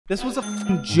This was a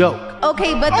f***ing joke.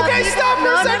 Okay, but okay, stop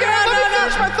for a second. Let me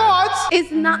finish my thoughts. It's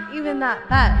not even that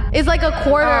bad. It's like a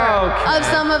quarter of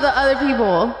some of the other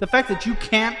people. The fact that you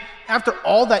can't, after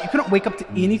all that, you couldn't wake up to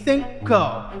anything.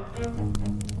 Go.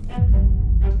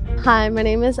 Hi, my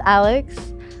name is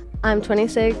Alex. I'm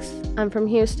 26. I'm from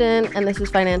Houston, and this is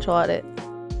Financial Audit.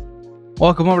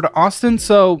 Welcome over to Austin.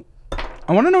 So,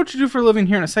 I want to know what you do for a living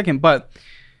here in a second, but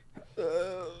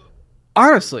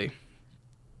honestly,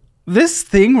 this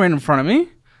thing right in front of me,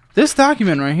 this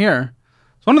document right here,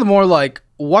 it's one of the more like,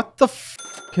 what the f***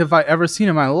 have I ever seen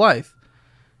in my life?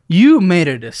 You made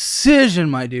a decision,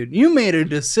 my dude. You made a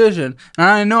decision. And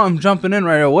I know I'm jumping in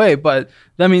right away, but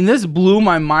I mean, this blew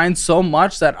my mind so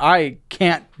much that I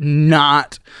can't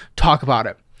not talk about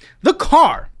it. The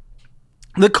car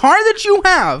that you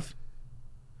have,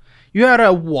 you had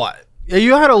a what?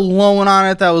 You had a loan on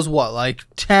it that was what, like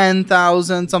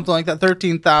 10,000, something like that,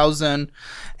 13,000,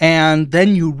 and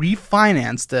then you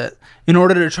refinanced it in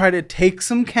order to try to take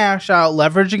some cash out,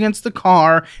 leverage against the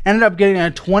car, ended up getting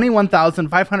a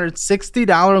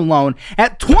 $21,560 loan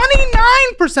at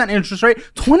 29% interest rate.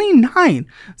 29.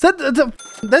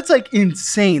 That's like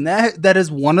insane. That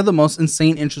is one of the most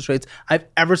insane interest rates I've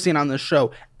ever seen on this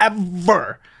show,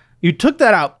 ever. You took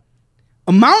that out.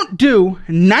 Amount due,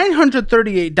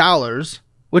 $938,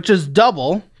 which is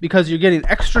double because you're getting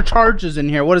extra charges in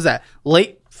here. What is that?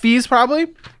 Late fees probably?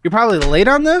 You're probably late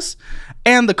on this.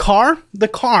 And the car in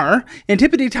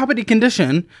tippity-toppity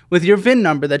condition with your VIN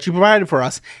number that you provided for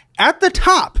us at the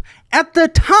top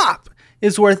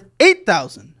is worth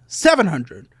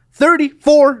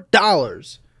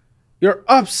 $8,734. You're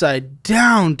upside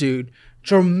down, dude.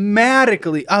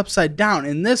 Dramatically upside down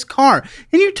in this car,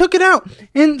 and you took it out,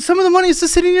 and some of the money is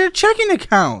just sitting in your checking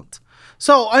account.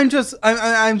 So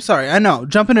I'm sorry, I know,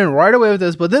 jumping in right away with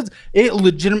this, but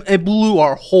it blew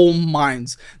our whole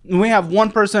minds. We have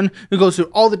one person who goes through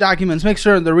all the documents, makes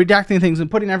sure they're redacting things and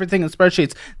putting everything in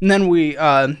spreadsheets, and then we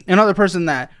another person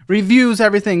that reviews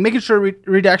everything, making sure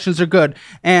redactions are good,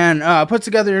 and puts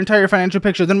together your entire financial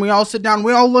picture. Then we all sit down,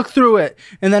 we all look through it,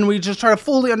 and then we just try to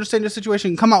fully understand the situation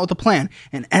and come out with a plan.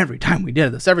 And every time we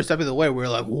did this, every step of the way, we were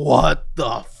like, what the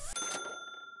f***?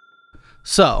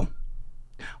 So,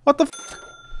 what the f***?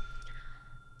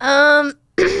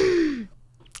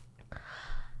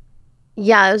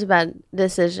 Yeah, it was a bad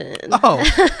decision. Oh.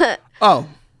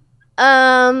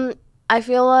 I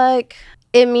feel like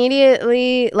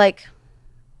immediately, like,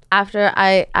 after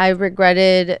I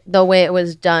regretted the way it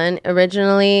was done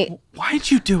originally.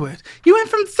 Why'd you do it? You went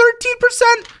from 13%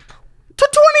 to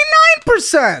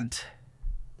 29%.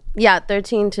 Yeah,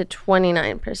 13 to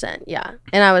 29%. Yeah.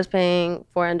 And I was paying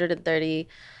 $430.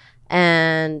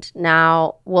 And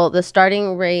now, well, the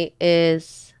starting rate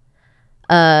is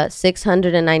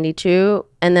 $692.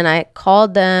 And then I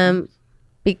called them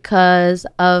because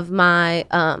of my,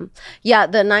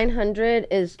 the 900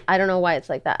 is, I don't know why it's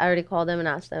like that. I already called them and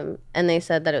asked them, and they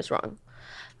said that it was wrong.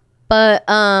 But,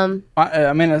 I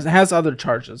mean, it has other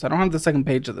charges. I don't have the second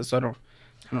page of this, so I don't.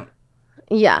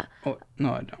 Yeah. Oh,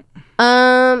 no, I don't.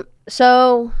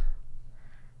 So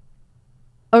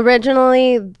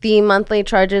originally the monthly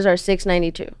charges are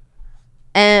 $692,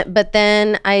 but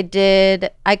then I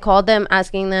called them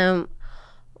asking them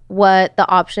what the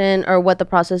option or what the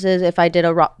process is if I did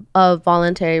a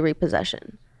voluntary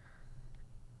repossession.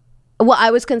 Well,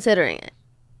 I was considering it.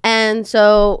 And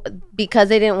so because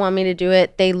they didn't want me to do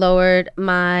it, they lowered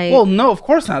my... Well, no, of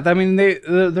course not. I mean,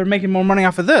 they're making more money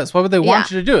off of this. Why would they want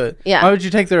you to do it? Yeah. Why would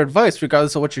you take their advice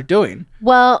regardless of what you're doing?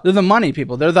 Well... They're the money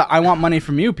people. They're the I want money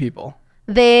from you people.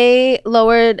 They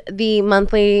lowered the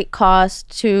monthly cost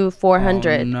to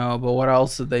 $400. Oh, no, but what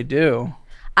else did they do?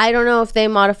 I don't know if they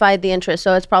modified the interest,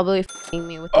 so it's probably f***ing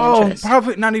me with the interest. Oh,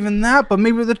 probably not even that, but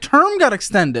maybe the term got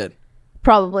extended.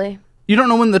 Probably. You don't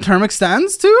know when the term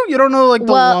extends to? You don't know like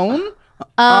the loan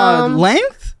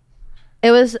length?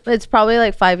 It's probably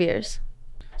like 5 years.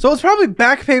 So it's probably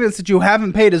back payments that you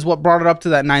haven't paid is what brought it up to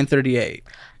that $938.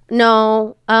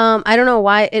 No, I don't know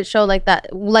why it showed like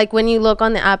that. Like when you look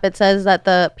on the app, it says that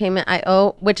the payment I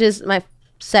owe, which is my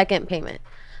second payment,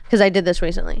 because I did this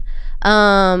recently.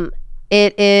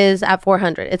 It is at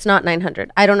 $400. It's not $900.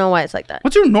 I don't know why it's like that.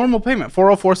 What's your normal payment?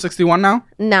 $404.61 now?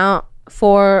 Now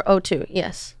 $402.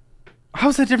 Yes. How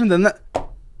is that different than that?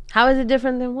 How is it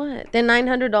different than what? Than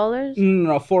 $900?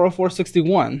 No,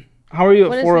 $404.61. How are you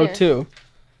at $402?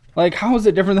 Like, how is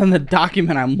it different than the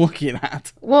document I'm looking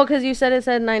at? Well, because you said it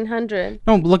said $900.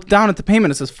 No, look down at the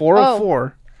payment. It says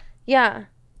 $404. Yeah.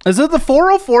 Is it the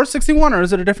 $404.61 or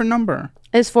is it a different number?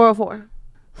 It's $404.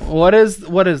 What is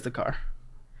the car?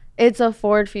 It's a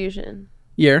Ford Fusion.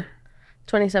 Year?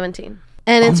 2017.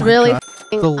 And it's really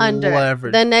under.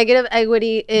 leverage. The negative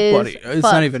equity is Buddy, it's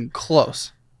not even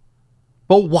close.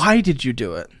 But why did you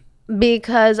do it?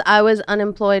 because I was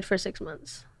unemployed for 6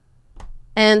 months.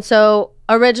 And so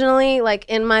originally, like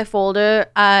in my folder,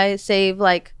 I save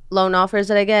like loan offers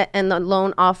that I get, and the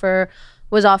loan offer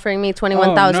was offering me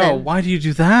 $21,000. Oh, no. Why do you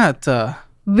do that?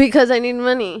 Because I need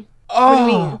money. Oh, What do you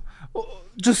mean?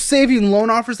 just saving loan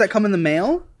offers that come in the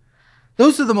mail?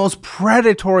 Those are the most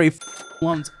predatory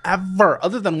loans ever.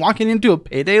 Other than walking into a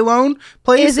payday loan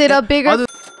place. Is it a bigger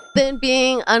than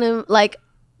being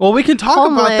Well, we can talk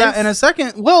homeless? about that in a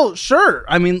second. Well, sure.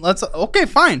 I mean, okay,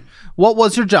 fine. What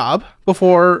was your job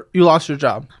before you lost your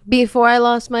job? Before I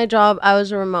lost my job, I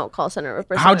was a remote call center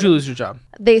representative. How'd you lose your job?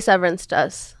 They severanced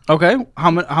us. Okay.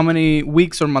 How many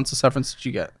weeks or months of severance did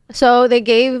you get? So they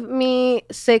gave me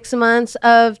 6 months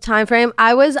of time frame.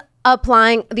 I was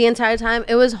applying the entire time.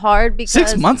 It was hard because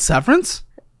 6 months severance?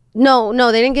 No,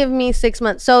 they didn't give me 6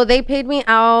 months. So they paid me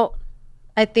out,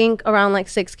 I think, around like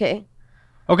 $6,000.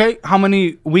 Okay. How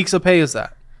many weeks of pay is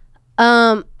that?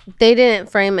 They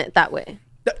didn't frame it that way.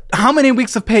 How many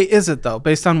weeks of pay is it though,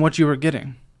 based on what you were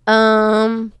getting?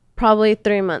 Probably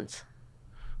 3 months.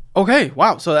 Okay.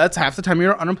 Wow. So that's half the time you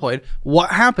were unemployed.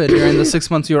 What happened during the 6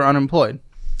 months you were unemployed?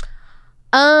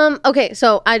 Okay,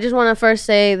 so I just want to first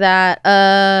say that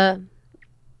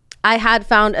I had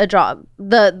found a job.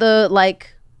 The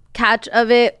like catch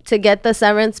of it to get the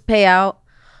severance payout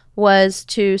was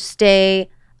to stay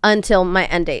until my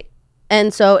end date.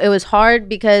 And so it was hard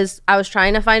because I was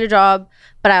trying to find a job,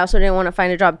 but I also didn't want to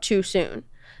find a job too soon.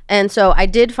 And so I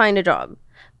did find a job,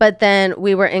 but then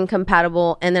we were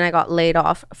incompatible, and then I got laid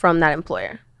off from that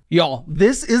employer. Y'all,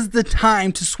 this is the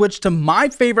time to switch to my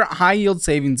favorite high yield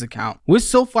savings account. With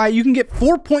SOFI, you can get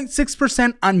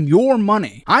 4.6% on your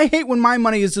money. I hate when my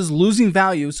money is just losing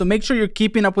value, so make sure you're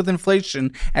keeping up with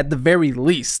inflation at the very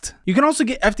least. You can also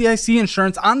get FDIC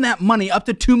insurance on that money up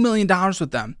to $2 million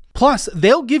with them. Plus,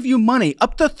 they'll give you money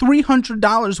up to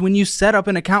 $300 when you set up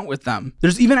an account with them.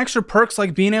 There's even extra perks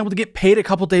like being able to get paid a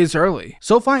couple days early.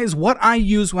 SOFI is what I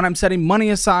use when I'm setting money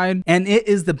aside, and it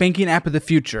is the banking app of the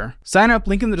future. Sign up,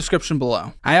 link in the description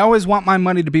below. I always want my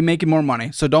money to be making more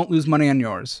money, so don't lose money on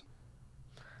yours.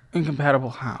 Incompatible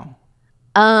how?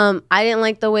 I didn't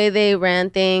like the way they ran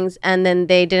things, and then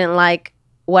they didn't like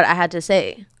what I had to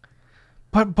say.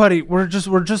 But buddy, we're just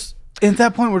at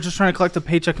that point, we're just trying to collect a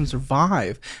paycheck and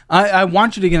survive. I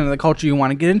want you to get into the culture you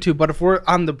want to get into, but if we're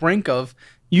on the brink of,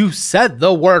 you said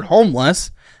the word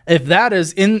homeless, if that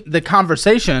is in the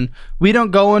conversation, we don't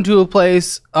go into a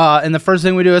place and the first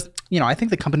thing we do is, I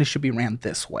think the company should be ran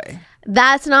this way.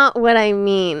 That's not what I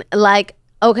mean. Like,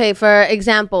 okay, for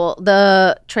example,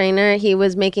 the trainer, he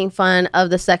was making fun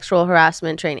of the sexual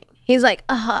harassment training. He's like,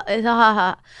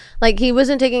 like he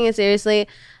wasn't taking it seriously.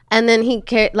 And then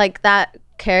that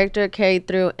character carried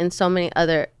through in so many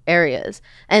other areas.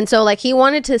 And so like he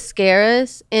wanted to scare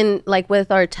us in like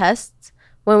with our tests.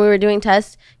 When we were doing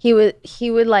tests, he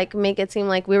would like make it seem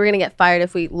like we were gonna get fired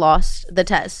if we lost the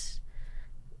test,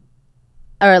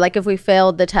 or like if we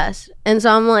failed the test. And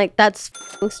so I'm like, that's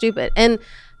stupid. And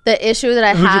the issue that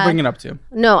I had, who'd you bring it up to?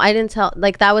 No, I didn't tell.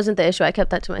 Like that wasn't the issue. I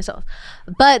kept that to myself.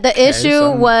 But the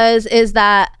issue is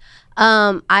that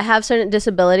I have certain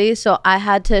disabilities, so I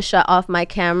had to shut off my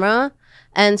camera.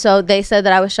 And so they said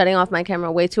that I was shutting off my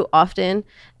camera way too often,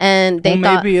 and they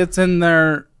thought maybe it's in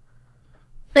there.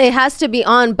 It has to be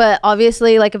on, but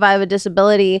obviously, like if I have a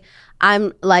disability,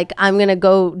 I'm gonna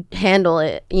go handle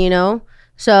it,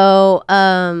 So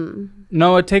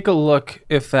Noah, take a look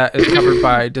if that is covered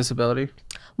by disability.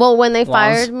 Well, when they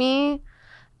fired me,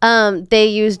 they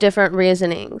used different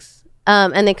reasonings,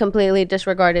 and they completely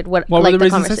disregarded what were the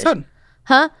reasons they said?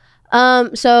 Huh?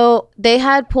 So they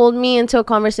had pulled me into a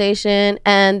conversation,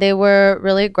 and they were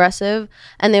really aggressive,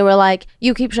 and they were like,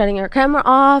 you keep shutting your camera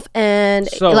off, and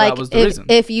so like that was the reason.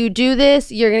 If you do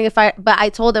this, you're gonna get fired. But I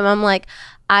told them, I'm like,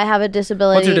 I have a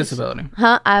disability. What's your disability?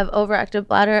 I have overactive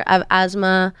bladder, I have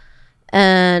asthma,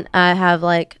 and I have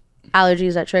like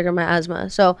allergies that trigger my asthma.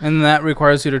 So and that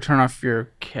requires you to turn off your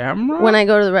camera when I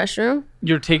go to the restroom.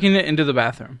 You're taking it into the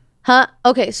bathroom.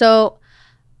 Okay, so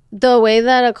the way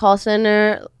that a call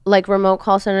center, like remote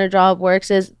call center job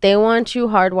works is they want you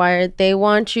hardwired. They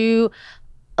want you,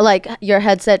 like your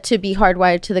headset to be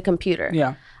hardwired to the computer.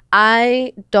 Yeah.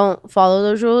 I don't follow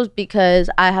those rules because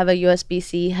I have a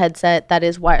USB-C headset that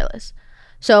is wireless.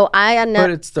 So but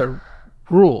it's the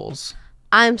rules.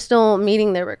 I'm still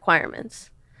meeting their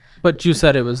requirements. But you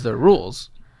said it was the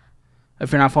rules.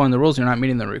 If you're not following the rules, you're not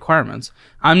meeting the requirements.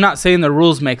 I'm not saying the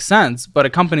rules make sense, but a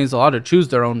company is allowed to choose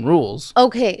their own rules.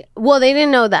 Okay. Well, they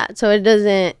didn't know that, so it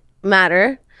doesn't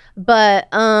matter. But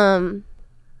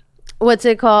what's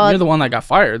it called? You're the one that got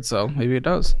fired, so maybe it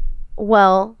does.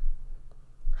 Well,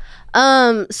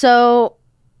 so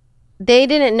they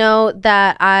didn't know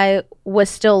that I was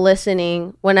still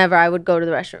listening whenever I would go to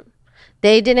the restroom.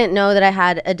 They didn't know that I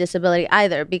had a disability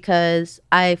either, because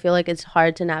I feel like it's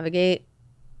hard to navigate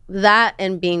that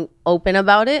and being open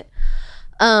about it.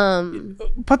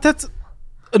 But that's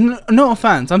no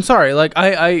offense. I'm sorry. Like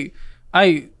I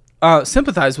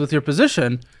sympathize with your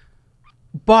position,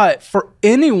 but for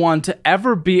anyone to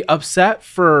ever be upset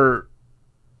for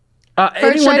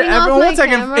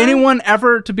anyone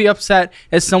ever to be upset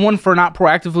as someone for not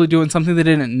proactively doing something they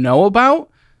didn't know about,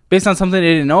 based on something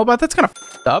they didn't know about, that's kind of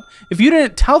f***ed up. If you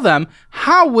didn't tell them,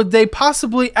 how would they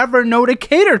possibly ever know to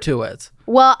cater to it?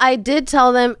 Well, I did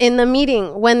tell them in the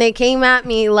meeting when they came at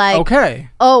me like, okay,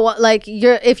 oh, like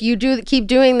if you keep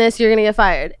doing this, you're gonna get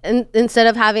fired. And instead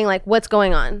of having like, what's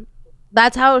going on?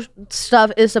 That's how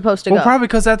stuff is supposed to go. Well, probably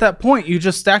because at that point you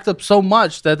just stacked up so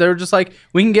much that they're just like,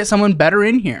 we can get someone better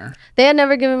in here. They had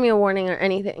never given me a warning or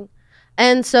anything.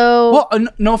 And so... Well,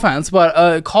 no offense, but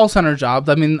a call center job,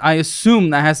 I mean, I assume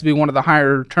that has to be one of the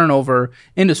higher turnover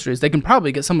industries. They can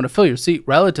probably get someone to fill your seat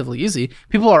relatively easy.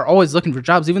 People are always looking for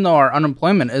jobs, even though our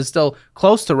unemployment is still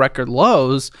close to record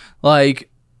lows. Like,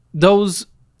 those...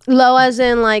 Low as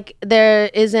in, like, there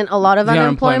isn't a lot of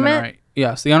unemployment? Rate.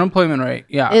 Yes, the unemployment rate,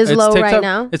 is low right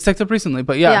now? It's ticked up recently,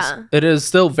 but yes, it is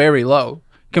still very low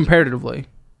comparatively.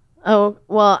 Oh,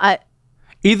 well,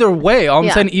 Either way, all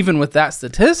I'm saying, even with that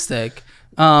statistic,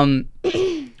 wherever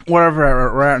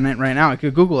we're at right now, I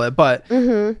could Google it, but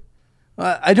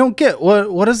I don't get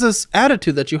what is this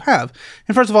attitude that you have.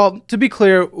 And first of all, to be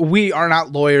clear, we are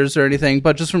not lawyers or anything,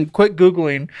 but just from quick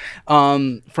Googling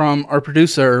from our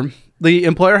producer, the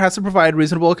employer has to provide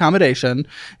reasonable accommodation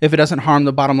if it doesn't harm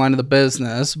the bottom line of the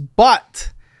business.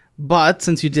 But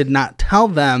since you did not tell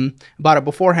them about it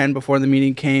beforehand, before the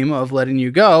meeting came of letting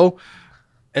you go,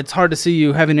 it's hard to see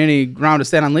you having any ground to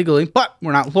stand on legally. But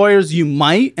we're not lawyers. You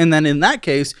might. And then in that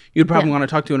case, you'd probably want to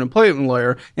talk to an employment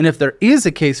lawyer. And if there is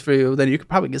a case for you, then you could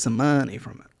probably get some money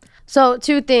from it. So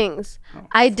 2 things.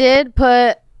 I did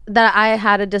put that I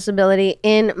had a disability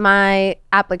in my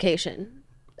application.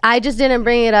 I just didn't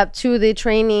bring it up to the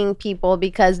training people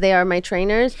because they are my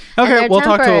trainers. Okay, we'll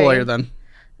talk to a lawyer then.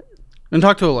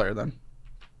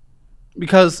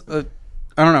 Because, I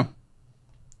don't know.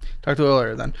 Talk to a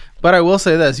lawyer then. But I will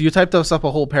say this. You typed us up a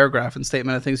whole paragraph and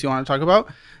statement of things you want to talk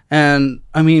about. And,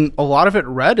 I mean, a lot of it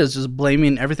read is just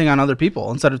blaming everything on other people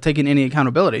instead of taking any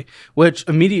accountability, which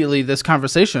immediately this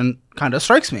conversation kind of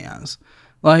strikes me as.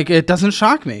 Like, it doesn't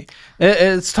shock me.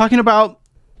 It's talking about...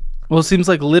 Well, it seems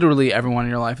like literally everyone in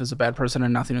your life is a bad person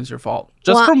and nothing is your fault.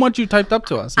 Just from what you typed up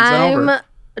to us. I'm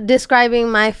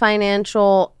describing my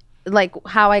financial, like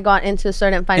how I got into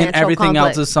certain financial and everything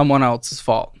conflict. else is someone else's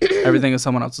fault. Everything is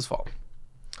someone else's fault.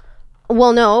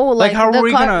 Well, no. Like how are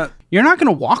we going to... You're not going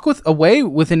to walk away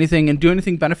with anything and do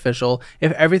anything beneficial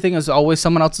if everything is always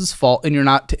someone else's fault and you're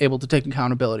not able to take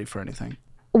accountability for anything.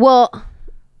 Well,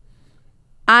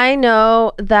 I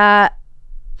know that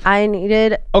I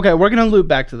needed... Okay, we're going to loop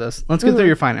back to this. Let's get through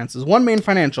your finances. One main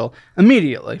financial.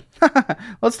 Immediately.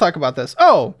 Let's talk about this.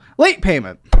 Oh, late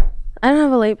payment. I don't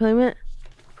have a late payment.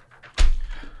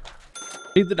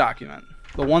 Read the document.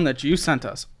 The one that you sent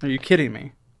us. Are you kidding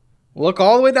me? Look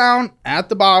all the way down at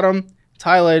the bottom. It's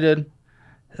highlighted.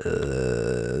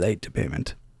 Late to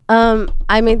payment.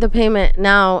 I made the payment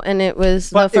now, and it was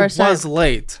the first time. It was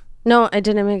late. No, I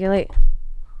didn't make it late.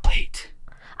 Late.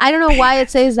 I don't know why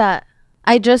it says that.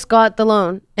 I just got the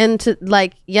loan, and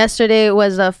yesterday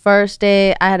was the first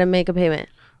day I had to make a payment.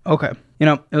 Okay. You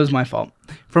know, it was my fault.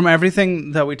 From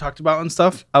everything that we talked about and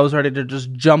stuff, I was ready to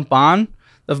just jump on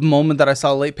the moment that I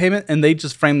saw late payment, and they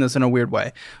just framed this in a weird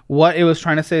way. What it was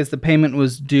trying to say is the payment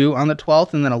was due on the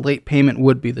 12th, and then a late payment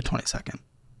would be the 22nd.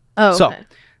 Oh, okay. So,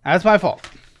 that's my fault.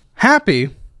 Happy,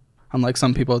 unlike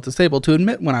some people at this table, to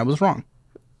admit when I was wrong.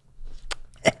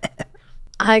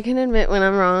 I can admit when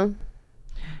I'm wrong.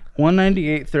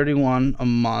 $198.31 a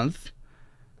month,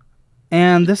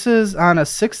 and this is on a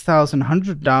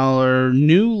 $6,100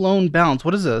 new loan balance.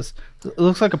 What is this? It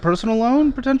looks like a personal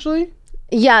loan potentially.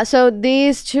 Yeah, so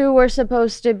these two were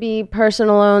supposed to be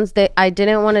personal loans. I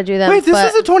didn't want to do them. Wait,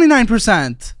 this is a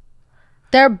 29%.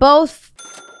 They're both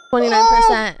 29%.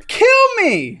 Oh, kill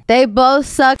me. They both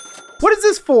suck. What is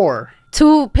this for?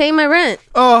 To pay my rent.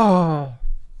 Oh.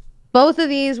 Both of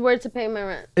these were to pay my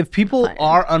rent. If people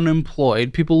are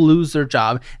unemployed, people lose their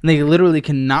job, and they literally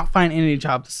cannot find any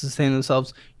job to sustain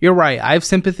themselves. You're right. I have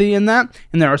sympathy in that,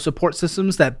 and there are support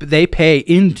systems that they pay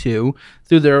into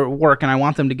through their work, and I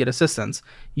want them to get assistance.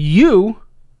 You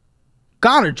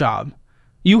got a job.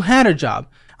 You had a job.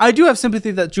 I do have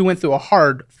sympathy that you went through a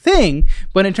hard thing,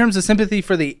 but in terms of sympathy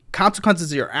for the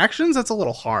consequences of your actions, that's a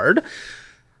little hard.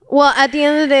 Well, at the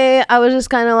end of the day, I was just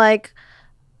kind of like,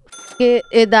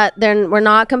 that we're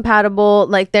not compatible.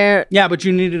 Like they're. Yeah, but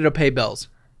you needed to pay bills.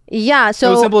 Yeah.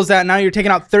 So as simple as that. Now you're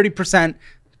taking out 30%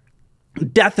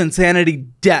 death insanity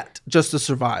debt just to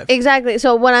survive. Exactly.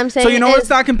 So what I'm saying is... So you know what's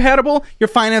not compatible? Your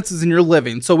finances and your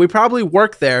living. So we probably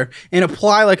work there and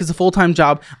apply like it's a full-time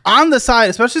job on the side,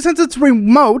 especially since it's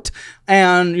remote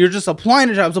and you're just applying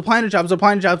to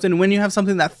jobs. And when you have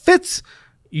something that fits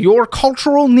your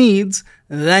cultural needs,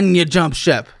 then you jump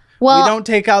ship. Well, we don't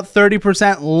take out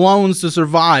 30% loans to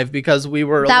survive because we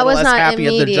were a little less happy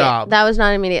at the job. That was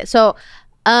not immediate. So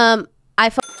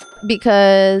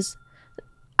because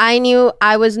I knew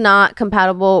I was not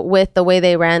compatible with the way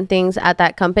they ran things at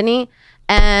that company.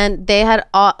 And they had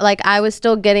like, I was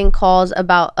still getting calls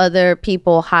about other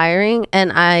people hiring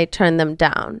and I turned them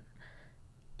down.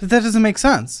 But that doesn't make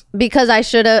sense. Because I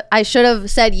should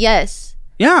have said yes.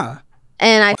 Yeah.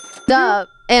 And I f***ed up.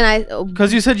 And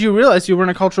because you said you realized you weren't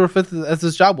a cultural fit at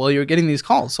this job while you were getting these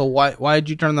calls. So why did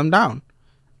you turn them down?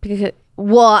 Because,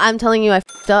 well, I'm telling you, I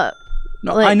f***ed up.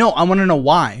 No, like, I know. I want to know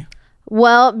why.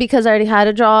 Well, because I already had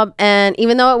a job, and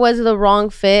even though it was the wrong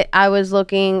fit, I was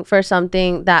looking for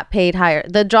something that paid higher.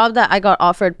 The job that I got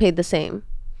offered paid the same.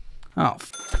 Oh,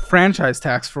 franchise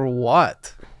tax for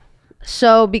what?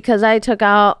 So because I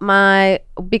dissolved my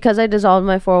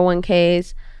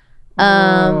 401ks,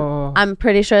 I'm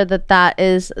pretty sure that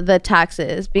is the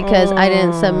taxes because I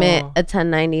didn't submit a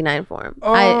 1099 form.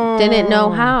 I didn't know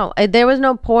how. There was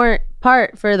no part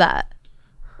for that.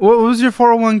 What was your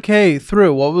 401k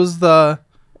through? What was the...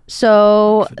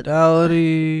 So...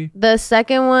 Fidelity. The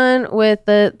second one with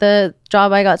the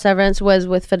job I got severance was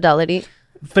with Fidelity.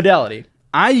 Fidelity.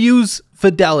 I use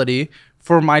Fidelity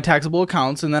for my taxable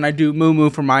accounts, and then I do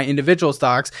Moo for my individual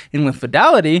stocks. And with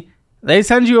Fidelity, they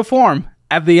send you a form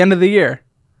at the end of the year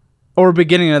or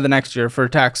beginning of the next year for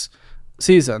tax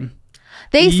season.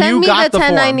 They sent me the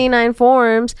 1099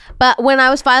 forms, but when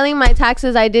I was filing my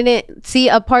taxes, I didn't see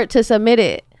a part to submit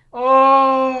it.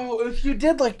 Oh, if you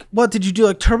did like, what did you do?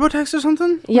 Like TurboTax or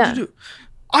something? Yeah.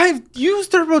 I've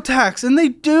used TurboTax and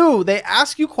they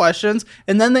ask you questions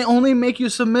and then they only make you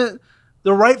submit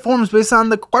the right forms based on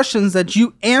the questions that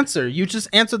you answer. You just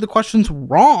answered the questions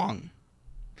wrong.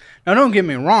 Now, don't get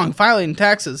me wrong. Filing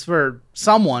taxes for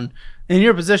someone in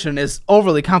your position is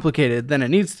overly complicated than it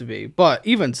needs to be. But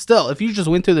even still, if you just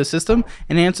went through the system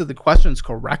and answered the questions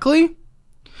correctly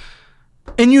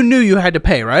and you knew you had to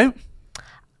pay, right?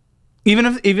 Even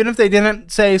if they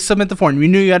didn't say submit the form, you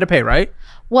knew you had to pay, right?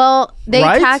 Well, they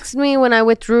taxed me when I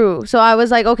withdrew. So I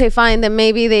was like, okay, fine. Then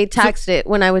maybe they taxed it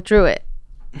when I withdrew it.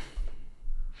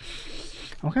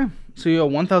 Okay. So you owe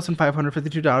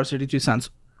 $1,552.32.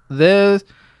 This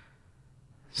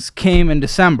came in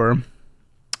December.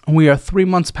 We are 3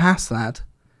 months past that.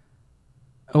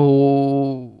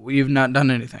 Oh, you've not done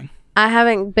anything. I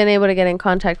haven't been able to get in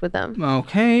contact with them.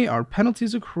 Okay. Our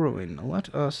penalties accruing.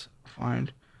 Let us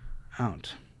find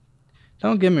out.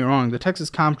 Don't get me wrong, the Texas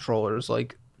comptroller is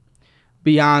like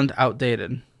beyond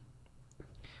outdated.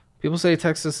 People say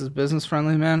Texas is business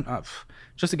friendly, man.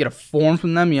 Just to get a form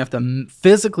from them, you have to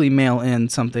physically mail in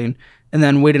something and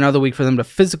then wait another week for them to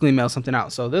physically mail something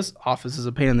out. So this office is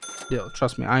a pain in the deal.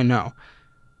 Trust me, I know.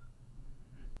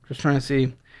 Just trying to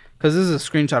see, because this is a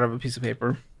screenshot of a piece of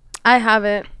paper. I have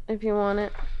it if you want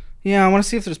it. Yeah, I want to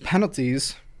see if there's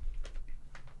penalties.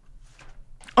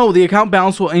 Oh, the account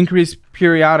balance will increase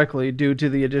periodically due to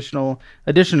the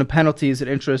addition of penalties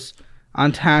and interest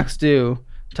on tax due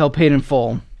till paid in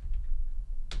full.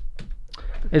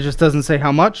 It just doesn't say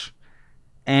how much,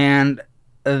 and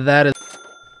that is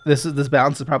this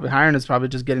balance is probably higher, and it's probably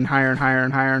just getting higher and higher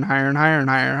and higher and higher and higher and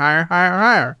higher and higher and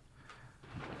higher.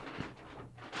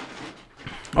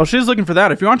 Oh, she's looking for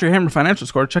that. If you want your Hammer financial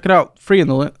score, check it out free in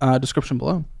the description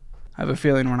below. I have a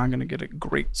feeling we're not going to get a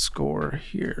great score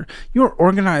here. You're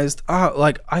organized.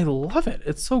 Like, I love it.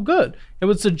 It's so good. It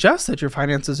would suggest that your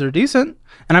finances are decent.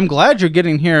 And I'm glad you're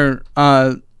getting here.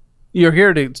 You're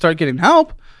here to start getting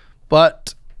help.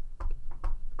 But...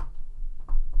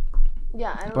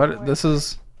 yeah, I don't know. But this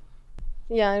is...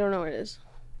 yeah, I don't know where it is.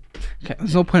 Okay,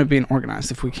 there's no point of being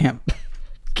organized if we can't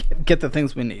get the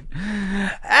things we need.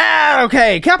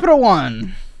 Okay, Capital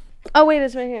One. Oh, wait,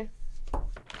 it's right here. I'm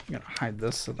going to hide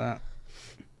this so that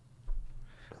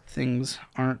things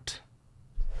aren't...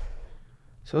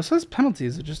 So it says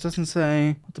penalties. It just doesn't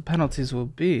say what the penalties will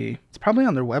be. It's probably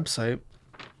on their website.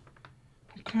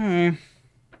 Okay.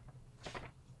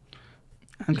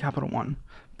 And Capital One.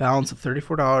 Balance of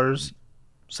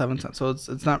 $34.07. So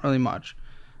it's not really much.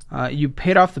 You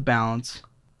paid off the balance.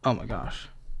 Oh my gosh.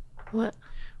 What?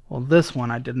 Well, this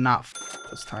one I did not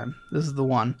this time. This is the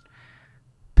one.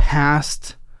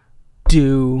 Past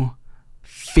due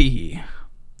fee.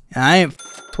 And I ain't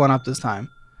one up this time.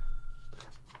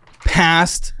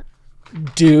 Past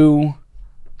due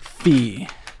fee.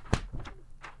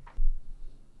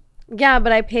 Yeah,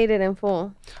 but I paid it in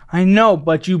full. I know,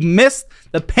 but you missed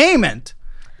the payment.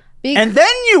 And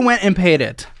then you went and paid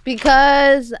it.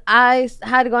 Because I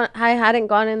hadn't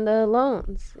gone in the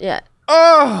loans yet.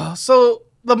 Oh, so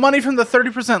the money from the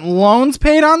 30% loans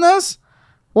paid on this?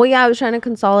 Well, yeah, I was trying to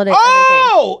consolidate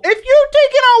Oh, if you're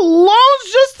taking out loans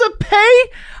just to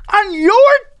pay on your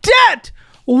debt,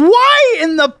 why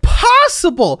in the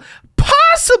possible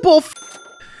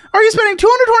are you spending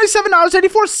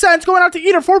 $227.84 going out to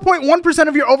eat, or 4.1%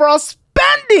 of your overall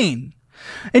spending?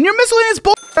 And your miscellaneous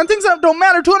bullshit on things that don't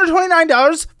matter,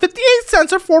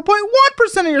 $229.58 or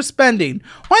 4.1% of your spending.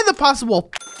 Why the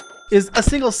possible is a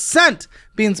single cent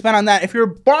being spent on that if you're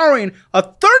borrowing a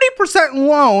 30%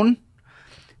 loan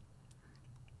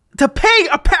to pay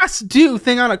a past due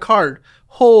thing on a card?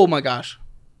 Oh my gosh.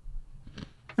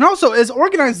 And also, as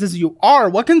organized as you are,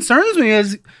 what concerns me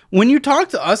is when you talk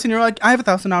to us and you're like, I have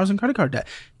 $1,000 in credit card debt.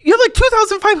 You have like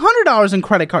 $2,500 in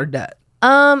credit card debt.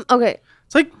 Okay.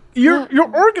 It's like you're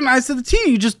organized to the T.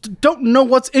 You just don't know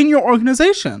what's in your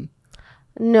organization.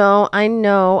 No, I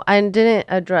know. I didn't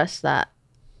address that.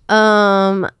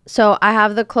 So I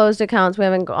have the closed accounts. We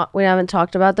haven't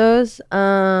talked about those.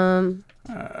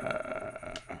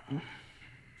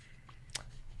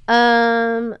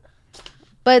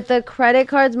 But the credit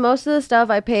cards, most of the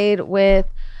stuff I paid with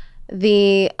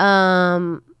the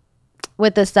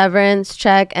severance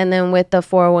check and then with the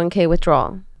 401k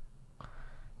withdrawal.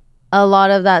 A lot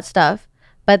of that stuff.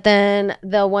 But then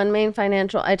the one main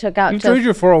financial I took out. You've drained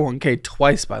your 401k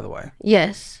twice, by the way.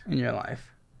 Yes. In your life.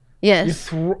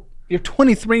 Yes. You're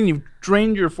 23 and you've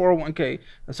drained your 401k.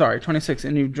 Sorry, 26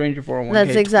 and you've drained your 401k.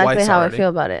 That's exactly how already. I feel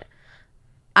about it.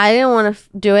 I didn't want to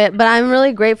do it, but I'm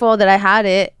really grateful that I had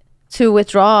it to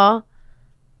withdraw.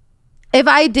 If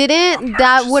I didn't,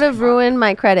 that would have ruined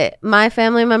my credit. My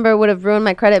family member would have ruined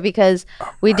my credit because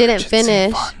we didn't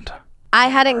finish. I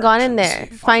hadn't gone in there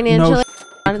financially.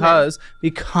 No,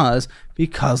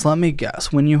 because let me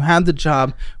guess, when you had the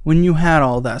job, when you had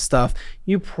all that stuff,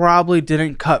 you probably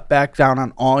didn't cut back down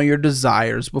on all your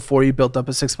desires before you built up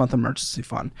a 6-month emergency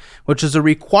fund, which is a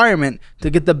requirement to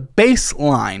get the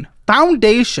baseline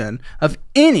foundation of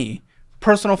any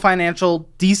personal financial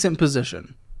decent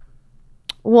position.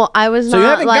 Well, I was so not, you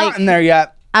haven't gotten there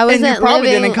yet. I wasn't, and you probably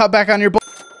didn't cut back on your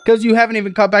because you haven't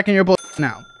even cut back on your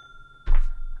now.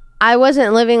 I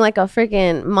wasn't living like a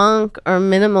freaking monk or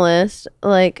minimalist.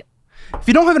 Like, if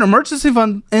you don't have an emergency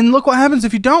fund, and look what happens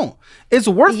if you don't. It's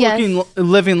worth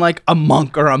living like a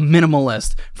monk or a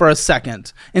minimalist for a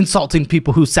second, insulting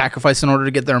people who sacrifice in order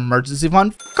to get their emergency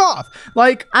fund. F off.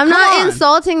 Like, I'm not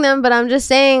insulting them, but I'm just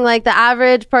saying, like, the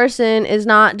average person is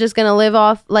not just gonna live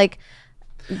off like.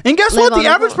 And guess what? The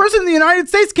average person in the United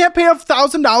States can't pay a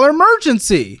 $1,000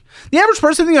 emergency. The average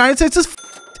person in the United States is f***ed.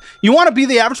 You want to be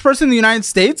the average person in the United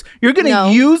States? You're going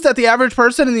to use that the average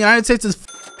person in the United States is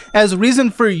f***ed as a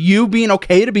reason for you being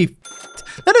okay to be f***ed?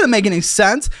 That doesn't make any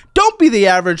sense. Don't be the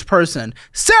average person.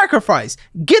 Sacrifice.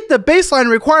 Get the baseline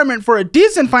requirement for a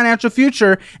decent financial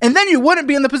future, and then you wouldn't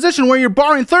be in the position where you're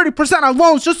borrowing 30% on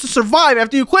loans just to survive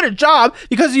after you quit a job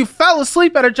because you fell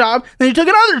asleep at a job, then you took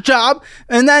another job,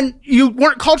 and then you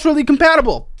weren't culturally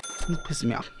compatible. It's pissing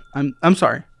me off. I'm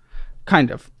sorry.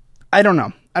 Kind of. I don't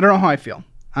know. I don't know how I feel.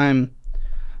 I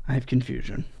have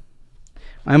confusion.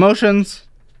 My emotions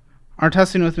are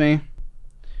testing with me.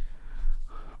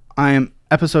 I am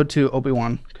episode 2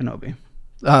 Obi-Wan Kenobi.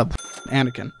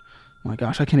 Anakin. Oh my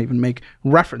gosh, I can't even make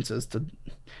references to...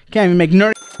 Can't even make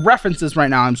nerdy references right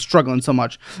now. I'm struggling so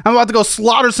much. I'm about to go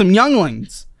slaughter some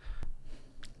younglings.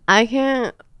 I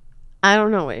can't... I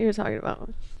don't know what you're talking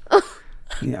about.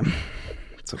 Yeah,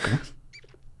 it's okay.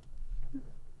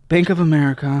 Bank of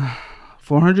America,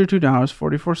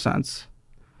 $402.44.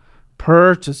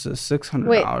 Purchases, $600.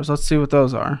 Wait. Let's see what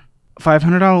those are.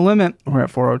 $500 limit. We're at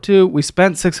 402. We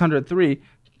spent $603.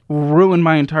 Ruined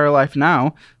my entire life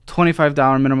now. $25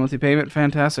 minimum monthly payment.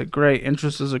 Fantastic. Great.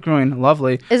 Interest is accruing.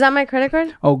 Lovely. Is that my credit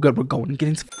card? Oh, good. We're going and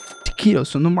getting some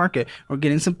taquitos from the market. We're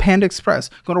getting some Panda Express.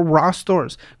 Going to Raw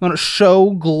stores. Going to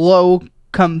Show Glow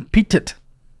Competition.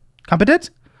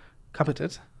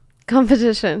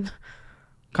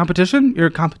 You're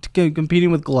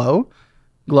competing with Glow?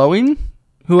 Glowing?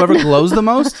 Whoever glows the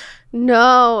most?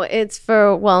 No, it's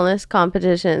for wellness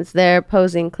competitions. They're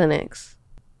posing clinics.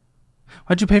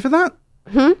 Why'd you pay for that?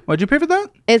 Why'd you pay for that?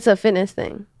 It's a fitness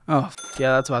thing. Oh,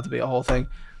 yeah, that's about to be a whole thing.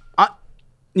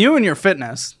 you and your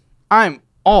fitness, I'm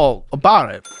all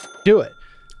about it. Do it.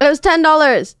 It was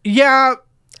 $10. Yeah.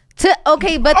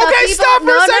 Okay, but the okay, people, stop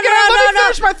for a second. Let me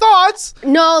finish my thoughts.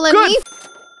 No, let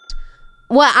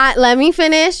me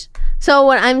finish. So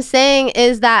what I'm saying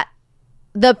is that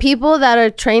the people that are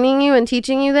training you and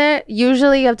teaching you there,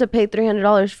 usually you have to pay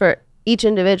 $300 for each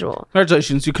individual.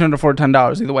 Congratulations, you couldn't afford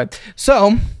 $10 either way.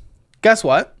 So, guess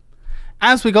what?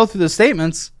 As we go through the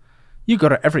statements, you go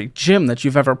to every gym that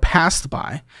you've ever passed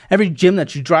by, every gym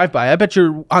that you drive by. I bet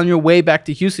you're on your way back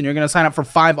to Houston. You're going to sign up for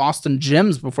 5 Austin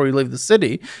gyms before you leave the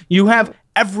city. You have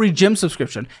every gym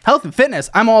subscription. Health and fitness,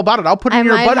 I'm all about it. I'll put it in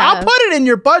your budget. I'll put it in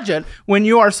your budget when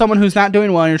you are someone who's not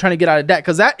doing well and you're trying to get out of debt,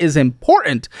 because that is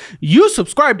important. You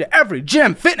subscribe to every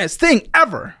gym, fitness thing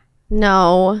ever.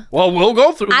 No. Well, we'll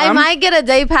go through them. I might get a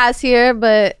day pass here,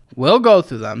 but... We'll go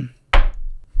through them.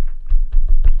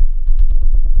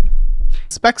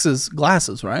 Specs is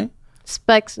glasses, right?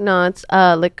 Specs, no, it's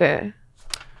liquor.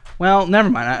 Well, never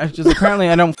mind. I just apparently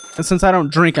I don't. Since I don't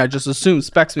drink, I just assume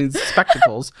specs means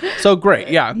spectacles. So great,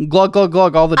 yeah. Glug glug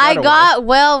glug all the. I got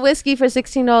whiskey for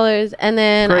 $16, and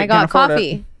then great, I got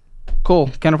coffee. Cool,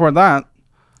 can't afford that.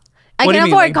 I can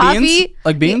afford coffee. Beans?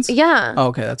 Like beans? Yeah. Oh,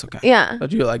 okay, that's okay. Yeah.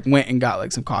 But you like went and got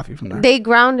like some coffee from there. They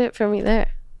ground it for me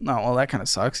there. No, well that kind of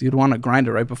sucks. You'd want to grind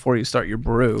it right before you start your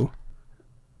brew.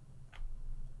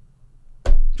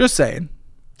 Just saying,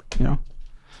 you know,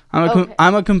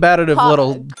 I'm a combative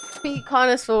little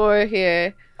connoisseur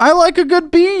here. I like a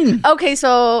good bean. Okay,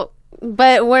 so,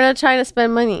 but we're not trying to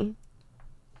spend money.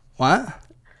 What?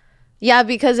 Yeah,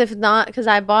 because if not, because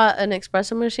I bought an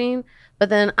espresso machine, but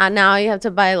then now you have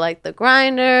to buy like the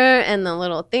grinder and the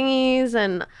little thingies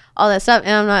and all that stuff,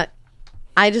 and I'm not.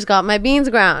 I just got my beans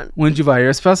ground. When did you buy your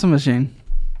espresso machine?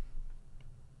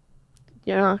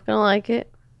 You're not gonna like it.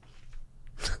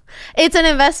 It's an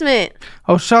investment.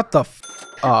 Oh, shut the f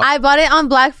up. I bought it on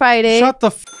Black Friday. Shut the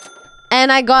f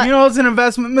and I got... You know, it's an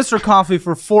investment. Mr. Coffee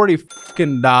for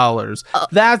 $40.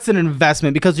 That's an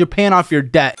investment because you're paying off your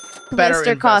debt. Better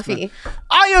Mr. Coffee.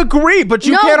 I agree, but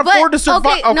you can't afford to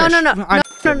survive. Okay,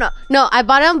 no. I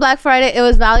bought it on Black Friday. It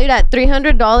was valued at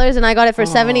 $300, and I got it for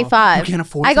 $75. You can't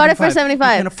afford. I got it for $75. You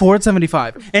can't afford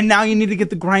 $75, and now you need to get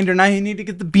the grinder. Now you need to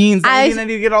get the beans. Now you need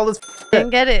to get all this. I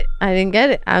didn't get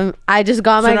it. I just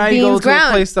got my beans ground. So now you go to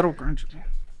a place that'll grind your beans.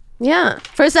 Yeah,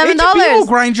 for $7. HEB will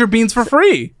grind your beans for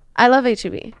free. I love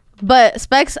HEB, but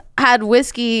Specs had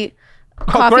whiskey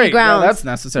coffee grounds. Yeah, that's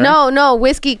necessary. No,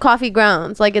 whiskey coffee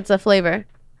grounds. Like it's a flavor.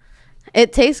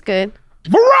 It tastes good.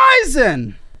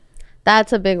 Verizon.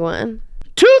 That's a big one.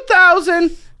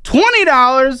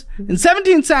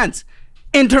 $2,020.17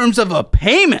 in terms of a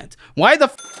payment. Why the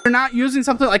f you're not using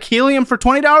something like helium for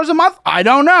 $20 a month? I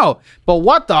don't know. But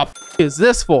what the f is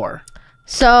this for?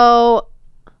 So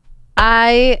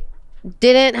I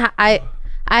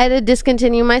had to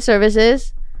discontinue my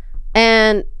services,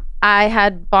 and I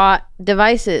had bought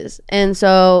devices, and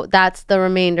so that's the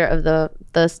remainder of the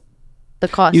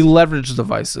cost. You leveraged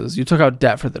devices. You took out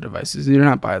debt for the devices. You did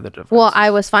not buy the devices. Well,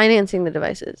 I was financing the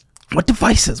devices. What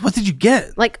devices? What did you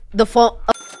get? Like the phone.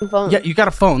 Yeah, you got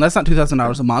a phone. That's not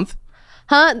 $2,000 a month.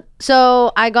 Huh?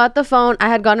 So I got the phone. I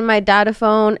had gotten my dad a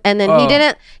phone, and then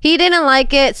he didn't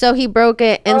like it, so he broke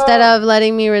it instead of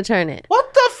letting me return it.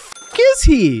 What the f is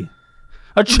he?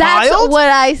 A child? That's what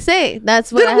I say.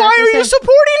 That's what. Then why are you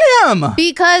supporting him?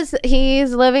 Because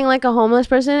he's living like a homeless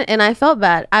person, and I felt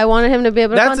bad. I wanted him to be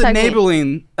able to contact me.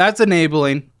 That's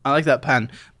enabling. I like that pen,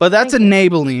 but that's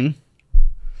enabling.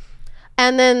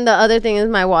 And then the other thing is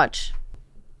my watch.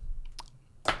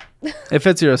 It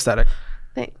fits your aesthetic.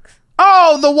 Thanks.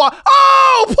 Oh, the watch.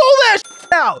 Oh, pull that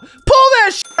shit out. Pull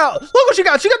that shit out. Look what she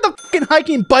got. She got the fucking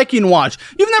hiking biking watch.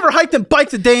 You've never hiked and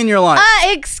biked a day in your life.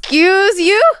 Excuse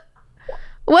you?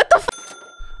 What the f?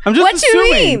 I'm just assuming.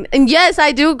 You mean? And yes,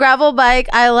 I do gravel bike.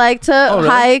 I like to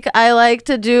hike. I like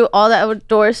to do all that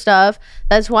outdoor stuff.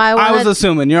 That's why I was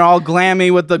assuming you're all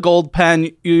glammy with the gold pen.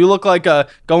 You look like a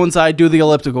go inside, do the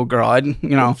elliptical girl. I'm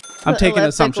taking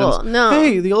assumptions. No.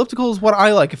 Hey, the elliptical is what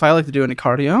I like. If I like to do any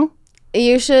cardio,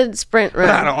 you should sprint run.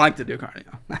 I don't like to do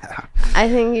cardio. I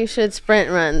think you should sprint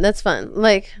run. That's fun.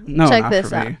 Like, no, check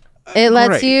this out. It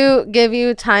lets you give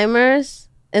you timers.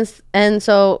 And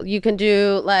so you can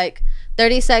do like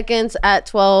 30 seconds at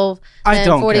 12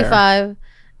 and 45. Care.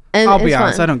 And I'll be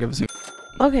honest, I don't give a single.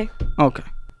 Okay. Okay.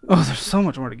 Oh, there's so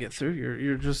much more to get through.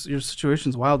 Your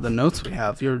situation's wild. The notes we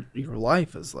have, your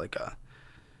life is like a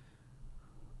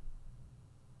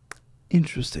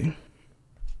interesting.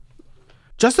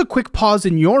 Just a quick pause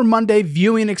in your Monday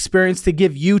viewing experience to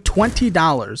give you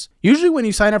 $20. Usually when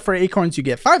you sign up for Acorns, you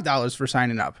get $5 for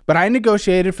signing up. But I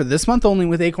negotiated for this month only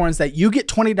with Acorns that you get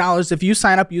 $20 if you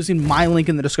sign up using my link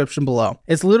in the description below.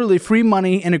 It's literally free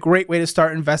money and a great way to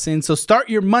start investing. So start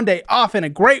your Monday off in a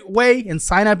great way and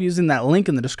sign up using that link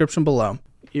in the description below.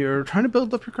 You're trying to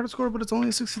build up your credit score, but it's only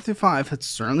a 655. It's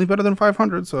certainly better than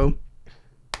 500, so.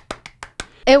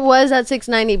 It was at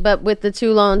 690, but with the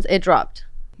 2 loans, it dropped.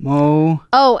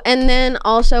 Oh, and then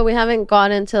also we haven't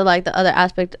got into like the other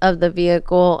aspect of the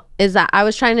vehicle is that I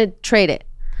was trying to trade it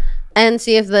and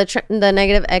see if the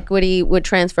negative equity would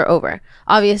transfer over.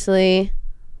 Obviously,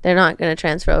 they're not going to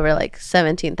transfer over like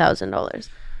 $17,000.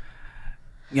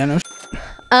 Yeah,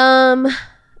 no.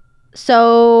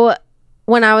 So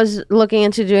when I was looking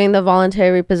into doing the voluntary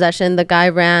repossession, the guy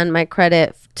ran my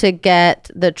credit to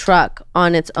get the truck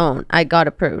on its own. I got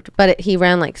approved, but he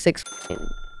ran like 6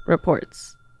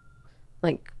 reports.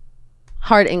 Like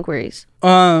hard inquiries.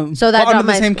 So that under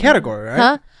the same category, right?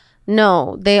 Huh?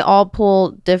 No, they all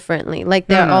pull differently. Like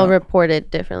they're all reported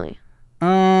differently.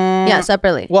 Yeah,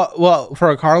 separately. What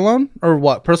for a car loan or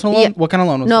what? Personal loan? Yeah. What kind of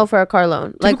loan was No, it? for a car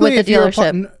loan, like with the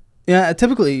dealership. Yeah,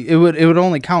 typically it would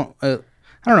only count. I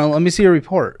don't know. Let me see your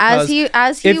report. As he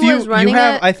was running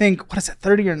it, I think what is it,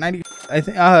 30 or 90? I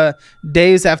think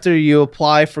days after you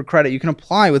apply for credit, you can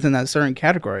apply within that certain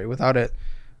category without it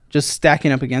just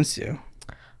stacking up against you.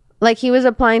 Like he was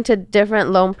applying to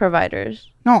different loan providers.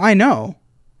 No, I know.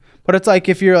 But it's like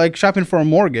if you're like shopping for a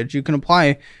mortgage, you can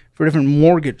apply for different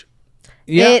mortgage.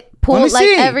 Yeah. It pulled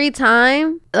like every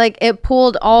time, like it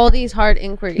pulled all these hard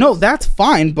inquiries. No, that's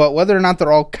fine, but whether or not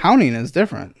they're all counting is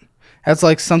different. That's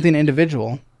like something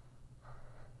individual.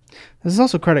 This is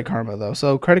also Credit Karma though.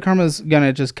 So Credit Karma is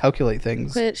gonna just calculate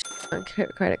things. Quit on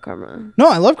Credit Karma. No,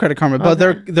 I love Credit Karma, but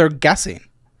they're guessing.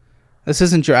 This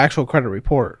isn't your actual credit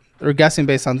report. They're guessing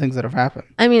based on things that have happened.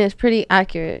 I mean, it's pretty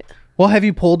accurate. Well, have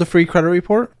you pulled a free credit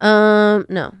report?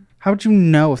 No. How would you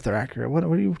know if they're accurate? What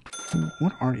are you?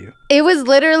 It was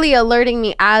literally alerting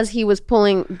me as he was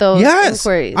pulling those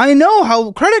inquiries. I know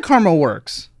how Credit Karma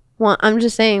works. Well, I'm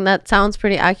just saying that sounds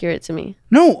pretty accurate to me.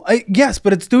 No, yes,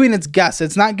 but it's doing its guess.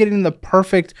 It's not getting the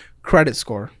perfect credit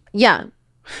score. Yeah.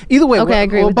 Either way, okay, I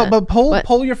agree with that. But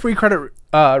pull your free credit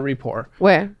report.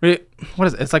 Where? What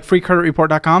is it? It's like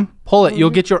freecreditreport.com. Pull it. You'll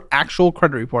get your actual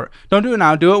credit report. Don't do it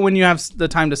now. Do it when you have the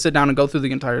time to sit down and go through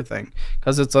the entire thing,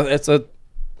 because it's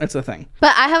a thing.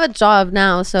 But I have a job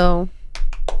now, so.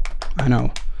 I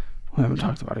know. We haven't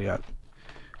talked about it yet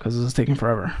because this is taking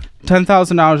forever.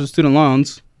 $10,000 of student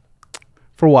loans.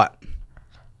 For what?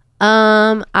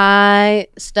 I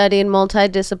studied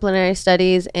multidisciplinary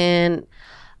studies in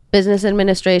business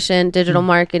administration, digital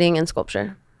marketing, and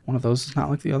sculpture. One of those is not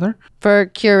like the other? For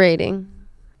curating.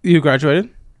 You graduated?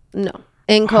 No.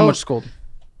 How much school?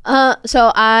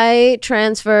 So I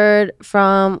transferred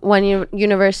from one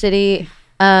university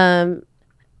and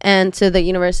to the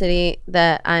university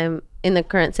that I'm in, the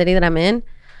current city that I'm in.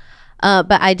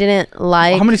 But I didn't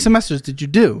like... How many semesters did you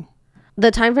do? The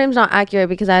time frame's not accurate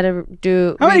because I had to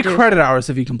do... How many credit hours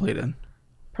have you completed?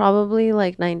 Probably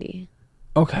like 90.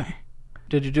 Okay.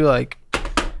 Did you do like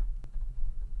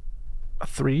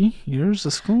 3 years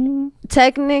of school?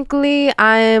 Technically,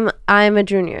 I'm a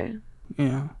junior.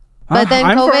 Yeah. But then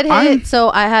COVID hit,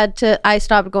 so I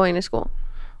stopped going to school.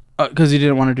 Because you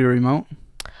didn't want to do remote?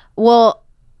 Well,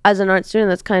 as an art student,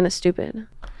 that's kind of stupid.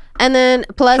 And then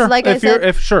plus, like I said,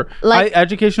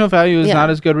 educational value is not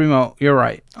as good remote. You're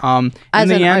right. In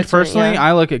the end, personally,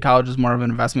 I look at college as more of an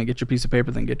investment. Get your piece of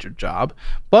paper, then get your job.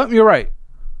 But you're right,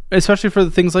 especially for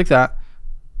the things like that.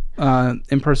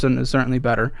 In person is certainly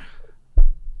better.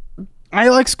 I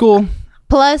like school.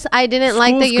 Plus, I didn't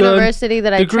like the university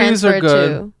that I transferred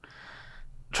to.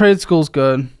 Trade school's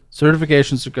good.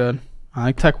 Certifications are good. I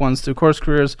like tech ones too. Course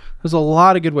careers. There's a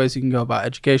lot of good ways you can go about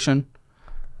education.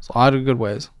 There's a lot of good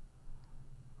ways.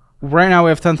 Right now we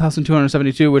have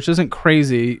 10,272, which isn't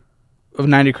crazy, of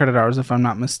 90 credit hours if I'm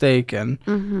not mistaken.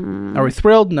 Mm-hmm. Are we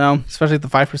thrilled? No, especially at the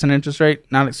 5% interest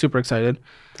rate. Not super excited.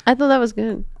 I thought that was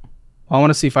good. Well, I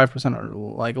want to see 5% or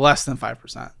like less than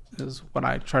 5% is what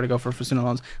I try to go for student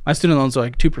loans. My student loans are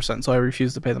like 2%, so I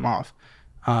refuse to pay them off.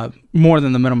 More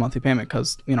than the minimum monthly payment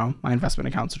because, you know, my investment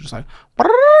accounts are just like... But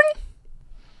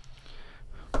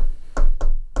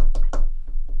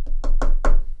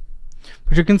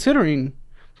you're considering,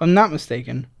 if I'm not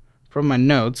mistaken, from my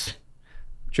notes,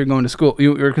 that you're going to school.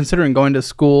 You're considering going to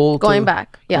school. Going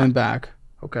back. Yeah. Going back.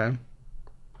 Okay.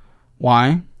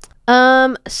 Why?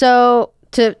 So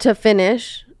to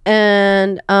finish,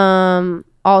 and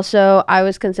also I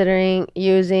was considering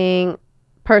using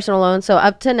personal loans. So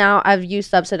up to now, I've used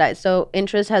subsidized. So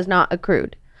interest has not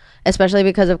accrued, especially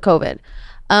because of COVID.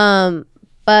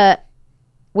 But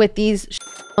with these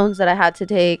loans that I had to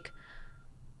take,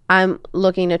 I'm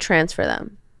looking to transfer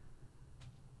them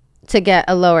to get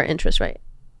a lower interest rate.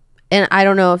 And I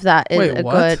don't know if that is a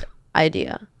good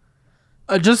idea.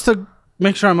 Just to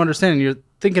make sure I'm understanding, you're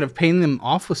thinking of paying them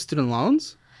off with student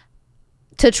loans?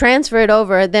 To transfer it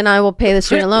over, then I will pay the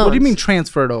student loans. What do you mean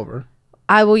transfer it over?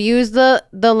 I will use the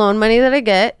loan money that I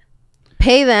get,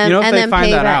 pay them, and then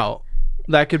pay back. Out,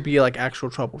 that could be like actual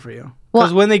trouble for you.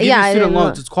 Because when they give you student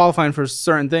loans, it's qualifying for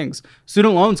certain things.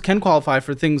 Student loans can qualify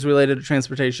for things related to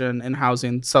transportation and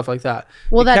housing, stuff like that.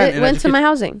 Well, it went to my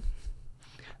housing.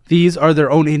 These are their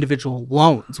own individual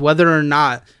loans. Whether or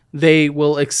not they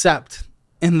will accept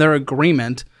in their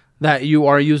agreement that you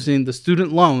are using the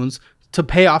student loans to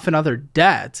pay off another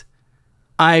debt,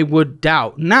 I would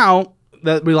doubt. Now,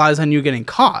 that relies on you getting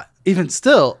caught, even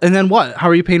still. And then what? How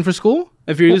are you paying for school?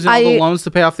 If you're using all the loans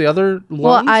to pay off the other loans?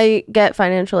 Well, I get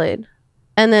financial aid.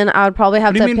 And then I would probably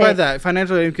have to pay. What do you mean by that?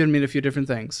 Financial aid can mean a few different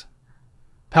things.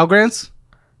 Pell Grants?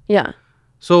 Yeah.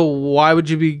 So why would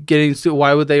you be getting,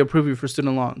 why would they approve you for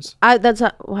student loans? That's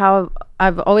how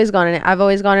I've always gotten it. I've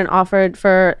always gotten offered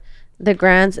for the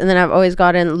grants, and then I've always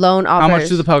gotten loan offers. How much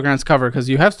do the Pell Grants cover? Because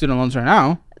you have student loans right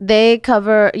now. They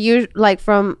cover, like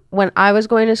from when I was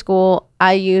going to school,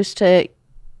 I used to,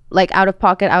 like out of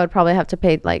pocket, I would probably have to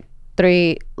pay like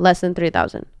less than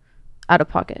 $3,000 out of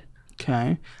pocket.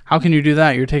 Okay. How can you do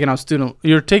that? You're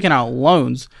taking out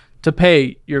loans to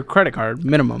pay your credit card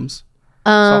minimums.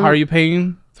 So how are you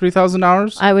paying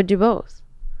 $3,000? I would do both.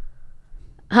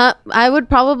 I would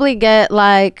probably get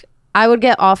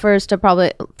offers to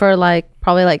probably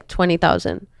like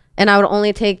 20,000, and I would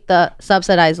only take the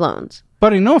subsidized loans.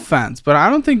 Buddy, no offense, but I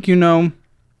don't think you know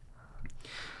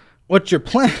what your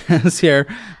plan is here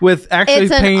with actually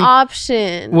paying. It's an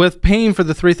option. With paying for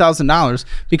the $3,000,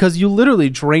 because you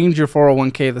literally drained your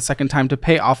 401k the second time to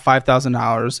pay off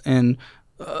 $5,000 in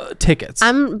tickets.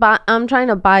 I'm trying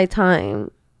to buy time,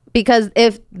 because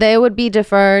if they would be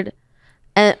deferred,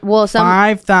 and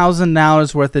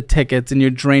 $5,000 worth of tickets, and you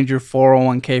drained your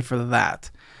 401k for that.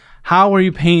 How are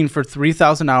you paying for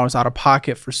 $3,000 out of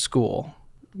pocket for school?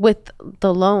 With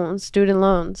the loans, student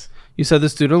loans. You said the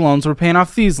student loans were paying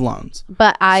off these loans.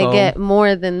 But I get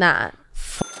more than that.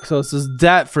 So this is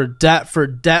debt for debt for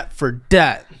debt for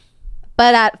debt.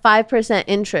 But at 5%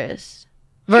 interest.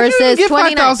 Versus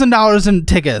 $5,000 in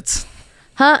tickets.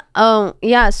 Huh? Oh,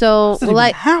 yeah. So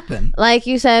like happen. Like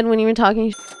you said when you were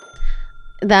talking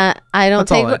that I don't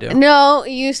That's all I do. No,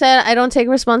 you said I don't take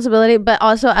responsibility, but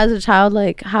also as a child,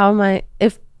 like how am I,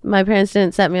 if my parents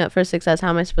didn't set me up for success, how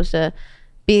am I supposed to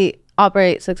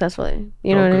operate successfully?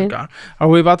 You know what I mean? God. Are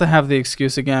we about to have the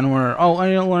excuse again where, I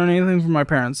didn't learn anything from my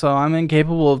parents, so I'm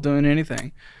incapable of doing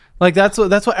anything? Like that's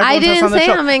what everyone I didn't says on the say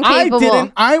show. I'm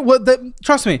incapable.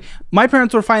 Trust me, my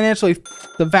parents were financially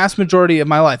the vast majority of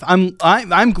my life. I'm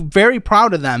very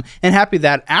proud of them and happy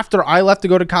that after I left to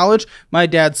go to college, my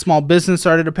dad's small business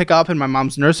started to pick up and my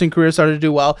mom's nursing career started to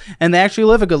do well, and they actually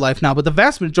live a good life now. But the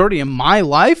vast majority of my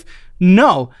life,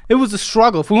 no, it was a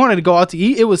struggle. If we wanted to go out to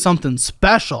eat, it was something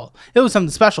special. It was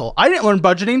something special. I didn't learn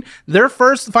budgeting. Their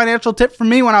first financial tip for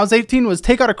me when I was 18 was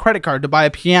take out a credit card to buy a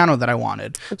piano that I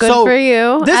wanted. Good for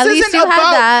you. At least you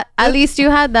had that. At least you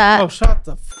had that. Oh, shut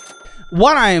the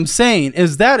What I am saying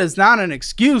is that is not an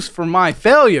excuse for my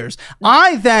failures.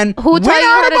 I then went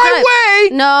out of my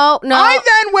way. No. I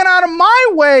then went out of my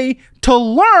way to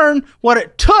learn what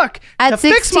it took to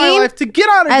fix my life to get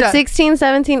out of debt. At 16,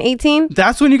 17, 18?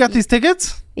 That's when you got these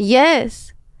tickets?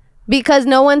 Yes. Because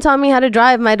no one taught me how to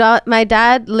drive. My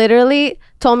dad literally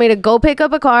told me to go pick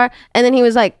up a car, and then he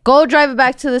was like, go drive it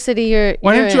back to the city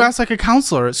Why didn't you ask like a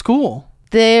counselor at school?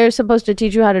 They're supposed to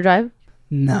teach you how to drive?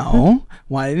 No.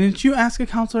 Why didn't you ask a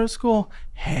counselor at school?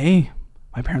 Hey,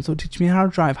 my parents will teach me how to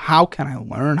drive. How can I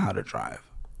learn how to drive?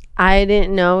 I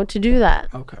didn't know to do that.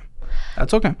 Okay.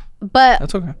 That's okay. But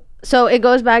that's okay. So it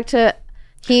goes back to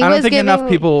I don't think enough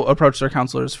people approach their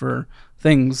counselors for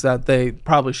things that they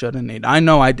probably shouldn't need. I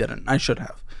know I didn't. I should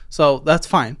have. So that's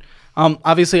fine.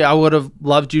 Obviously, I would have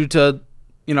loved you to,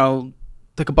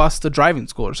 take a bus to driving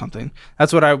school or something.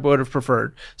 That's what I would have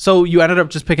preferred. So you ended up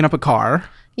just picking up a car.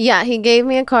 Yeah, he gave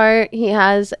me a car. He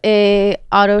has a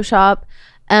auto shop,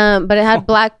 but it had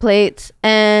black plates,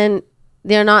 and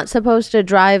they're not supposed to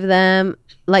drive them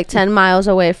like 10 miles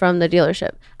away from the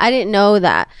dealership. I didn't know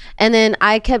that. And then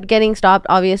I kept getting stopped,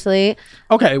 obviously.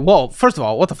 Okay, well, first of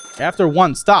all, what the after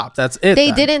one stop, that's it.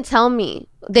 They didn't tell me.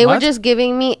 They were just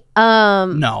giving me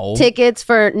tickets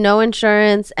for no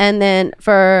insurance, and then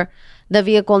for the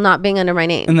vehicle not being under my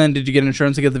name. And then did you get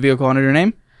insurance to get the vehicle under your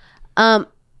name?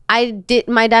 I did.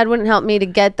 My dad wouldn't help me to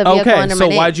get the vehicle under my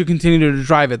name. So why'd you continue to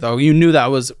drive it though? You knew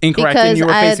that was incorrect and you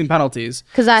were facing penalties.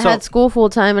 Because I had school full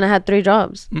time and I had 3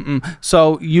 jobs.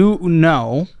 So you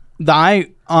know that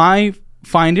I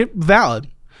find it valid.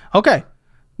 Okay.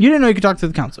 You didn't know you could talk to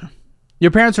the counselor. Your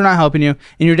parents are not helping you,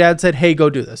 and your dad said, hey, go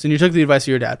do this. And you took the advice of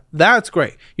your dad. That's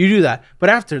great. You do that.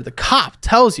 But after the cop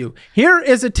tells you, here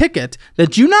is a ticket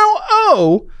that you now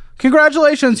owe,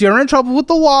 congratulations, you're in trouble with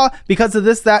the law because of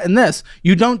this, that, and this.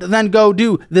 You don't then go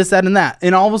do this, that, and that.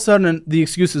 And all of a sudden, the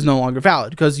excuse is no longer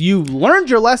valid because you learned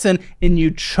your lesson and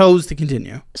you chose to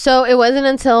continue. So it wasn't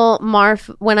until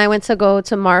when I went to go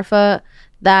to Marfa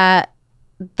that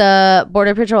the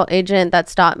Border Patrol agent that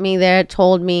stopped me there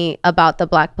told me about the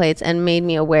black plates and made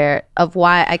me aware of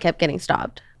why I kept getting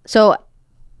stopped. So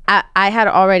I had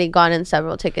already gotten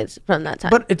several tickets from that time.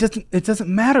 But it doesn't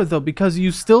matter though, because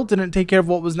you still didn't take care of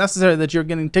what was necessary that you're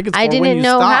getting tickets for. I didn't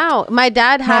know how. My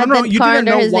dad had the car under his name. You didn't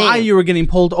know why you were getting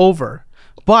pulled over.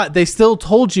 But they still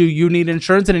told you need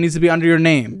insurance and it needs to be under your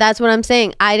name. That's what I'm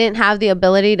saying. I didn't have the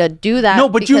ability to do that. No,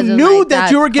 but you knew that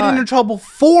you were getting in trouble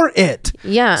for it.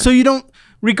 Yeah. So you don't,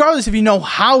 regardless if you know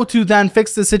how to then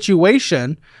fix the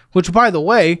situation, which by the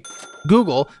way,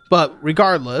 Google, but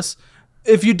regardless,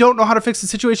 if you don't know how to fix the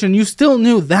situation, you still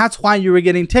knew that's why you were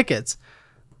getting tickets.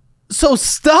 So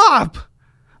stop.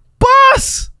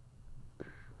 Bus.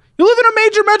 You live in a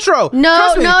major metro.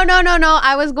 No.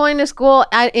 I was going to school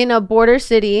in a border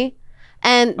city,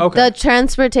 and the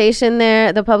transportation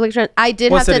there, the public transit, I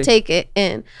did have to take it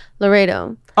in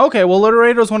Laredo. Okay, well,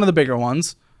 Laredo is one of the bigger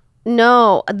ones.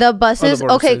 No, the buses.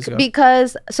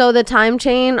 Because so the time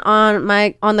chain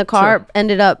on the car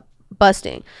ended up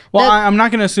busting. Well, I'm not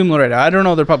going to assume Laredo. I don't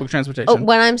know their public transportation.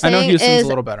 What I'm saying I know Houston's is a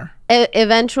little better.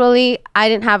 Eventually, I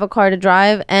didn't have a car to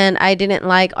drive, and I didn't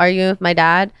like arguing with my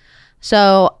dad.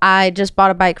 So I just bought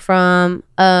a bike from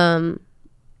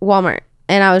Walmart,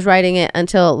 and I was riding it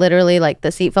until literally like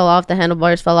the seat fell off, the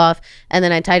handlebars fell off, and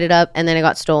then I tied it up, and then it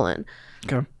got stolen.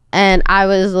 Okay. And I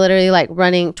was literally like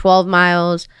running 12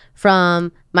 miles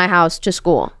from my house to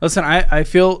school. Listen, I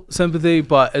feel sympathy,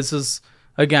 but it's just,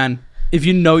 again, if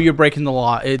you know you're breaking the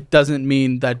law, it doesn't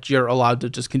mean that you're allowed to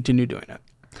just continue doing it.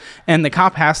 And the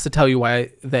cop has to tell you why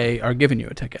they are giving you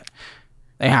a ticket.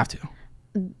 They have to.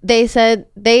 They said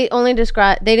they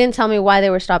didn't tell me why they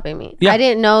were stopping me. Yeah. I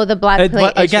didn't know the black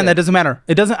plate issue. Again, that doesn't matter.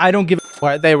 I don't give a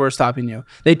why they were stopping you.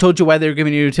 They told you why they were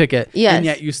giving you a ticket. Yes. And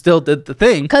yet you still did the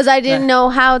thing. Because I didn't know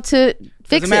how to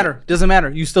fix it. Doesn't matter.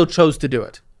 You still chose to do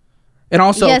it. And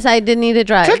also, yes, I did need to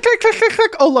drive. Click, click, click, click,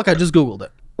 click. Oh, look, I just Googled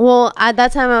it. Well, at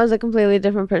that time, I was a completely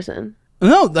different person.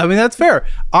 No, I mean, that's fair.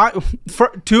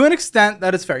 To an extent,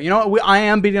 that is fair. You know, I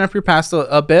am beating up your past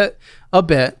a bit.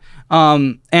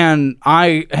 And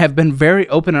I have been very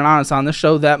open and honest on this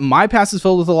show that my past is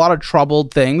filled with a lot of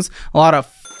troubled things, a lot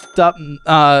of up,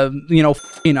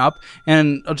 f***ing up,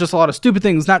 and just a lot of stupid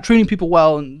things, not treating people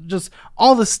well, and just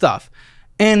all this stuff.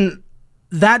 And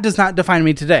that does not define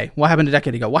me today. What happened a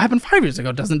decade ago? What happened 5 years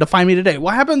ago doesn't define me today.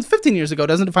 What happened 15 years ago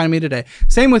doesn't define me today.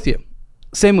 Same with you.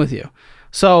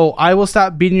 So I will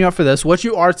stop beating you up for this. What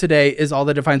you are today is all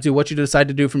that defines you. What you decide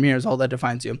to do from here is all that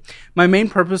defines you. My main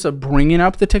purpose of bringing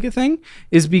up the ticket thing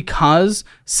is because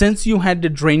since you had to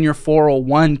drain your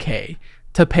 401k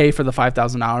to pay for the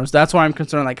 $5,000, that's why I'm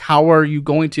concerned. Like, how are you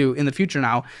going to, in the future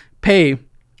now, pay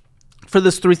for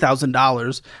this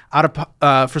 $3,000 out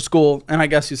of for school? And I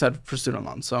guess you said for student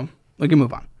loans. So we can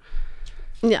move on.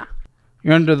 Yeah.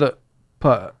 You're under the...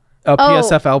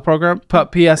 PSFL program,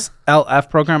 PSLF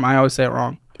program. I always say it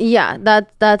wrong. Yeah,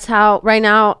 that's how right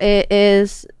now it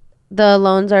is. The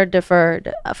loans are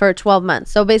deferred for 12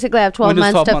 months. So basically, I have 12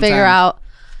 months to figure out.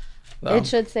 It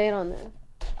should say it on there,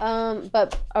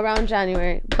 but around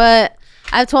January. But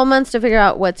I have 12 months to figure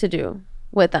out what to do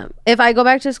with them. If I go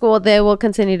back to school, they will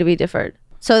continue to be deferred.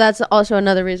 So that's also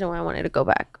another reason why I wanted to go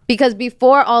back. Because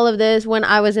before all of this, when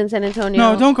I was in San Antonio...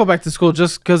 No, don't go back to school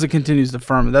just because it continues to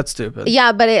firm. That's stupid.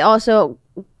 Yeah, but it also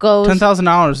goes...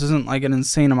 $10,000 isn't like an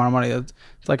insane amount of money. It's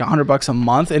like $100 a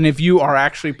month. And if you are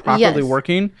actually properly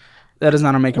working, that is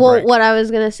not a make or break. Well, what I was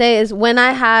going to say is when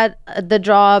I had the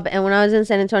job and when I was in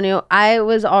San Antonio, I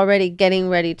was already getting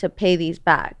ready to pay these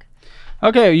back.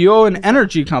 Okay, you owe an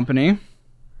energy company.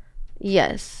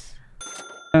 Yes.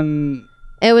 And...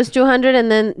 It was $200, and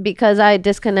then because I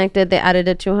disconnected, they added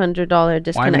a $200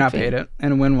 disconnect. Why have you not paid it?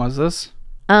 And when was this?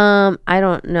 I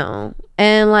don't know.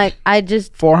 And like I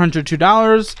just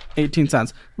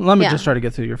 $402.18. Let me just try to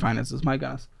get through your finances. My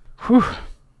gosh. Whew.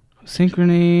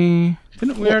 Synchrony.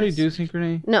 Didn't we already do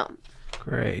Synchrony? No.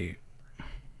 Great.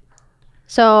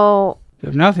 So You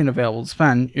have nothing available to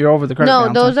spend. You're over the credit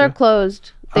balance. No, those are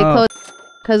closed. They closed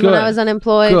because when I was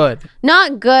unemployed. Good.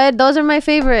 Not good. Those are my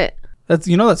favorite. That's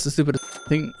that's the stupidest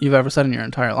thing you've ever said in your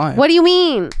entire life. What do you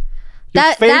mean?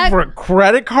 Your favorite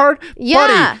credit card?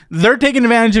 Yeah. Buddy, they're taking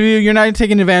advantage of you. You're not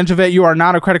taking advantage of it. You are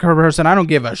not a credit card person. I don't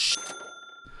give a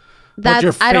what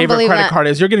your favorite credit card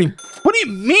is. You're getting... What do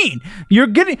you mean? What do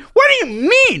you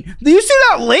mean? Do you see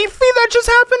that late fee that just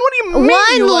happened? What do you mean?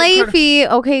 One late fee.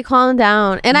 Okay, calm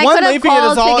down. And I could have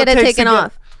called to get it taken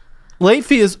off. One late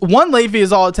fee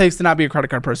is all it takes to not be a credit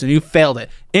card person. You failed it.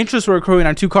 Interest were accruing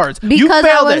on 2 cards. Because you failed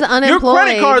I was it. unemployed. Your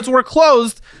credit cards were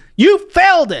closed. You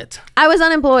failed it. I was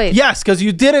unemployed. Yes, because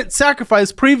you didn't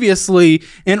sacrifice previously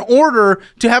in order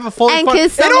to have a fully funded.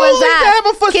 Kiss someone's ass.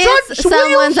 Kiss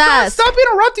someone's ass. Stop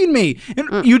interrupting me.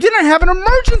 And you didn't have an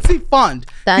emergency fund.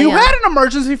 If you had an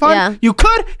emergency fund, you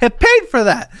could have paid for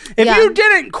that. If you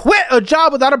didn't quit a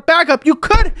job without a backup, you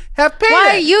could have paid.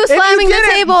 Why are you slamming the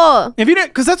table? If you didn't,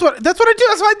 because that's what I do.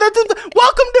 That's why.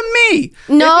 Welcome to me.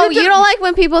 No, you don't like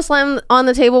when people slam on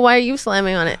the table. Why are you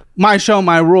slamming on it? My show,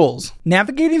 my rules.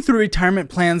 Navigating through retirement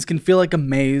plans can feel like a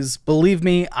maze. Believe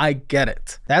me, I get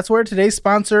it. That's where today's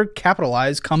sponsor,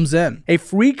 Capitalize, comes in. A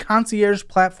free concierge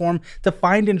platform to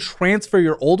find and transfer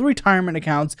your old retirement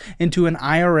accounts into an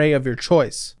IRA of your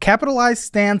choice. Capitalize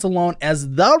stands alone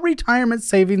as the retirement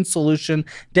savings solution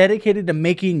dedicated to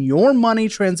making your money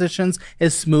transitions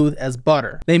as smooth as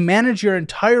butter. They manage your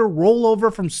entire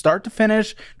rollover from start to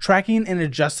finish, tracking and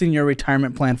adjusting your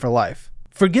retirement plan for life.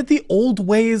 Forget the old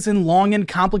ways and long and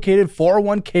complicated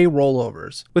 401k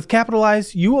rollovers. With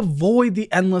Capitalize, you avoid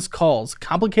the endless calls,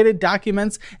 complicated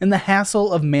documents, and the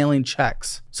hassle of mailing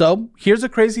checks. So, here's a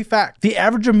crazy fact. The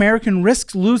average American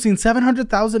risks losing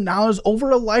 $700,000 over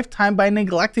a lifetime by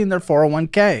neglecting their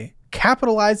 401k.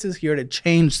 Capitalize is here to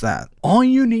change that. All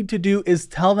you need to do is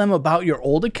tell them about your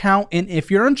old account, and if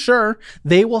you're unsure,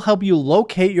 they will help you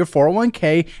locate your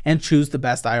 401k and choose the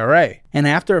best IRA. And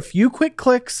after a few quick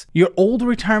clicks, your old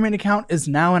retirement account is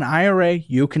now an IRA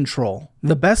you control.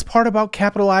 The best part about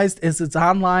Capitalized is it's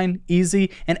online,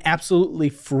 easy, and absolutely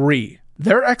free.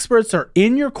 Their experts are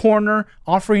in your corner,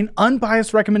 offering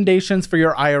unbiased recommendations for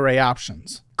your IRA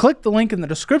options. Click the link in the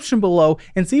description below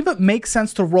and see if it makes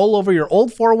sense to roll over your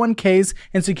old 401ks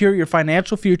and secure your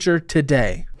financial future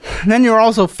today. Then you're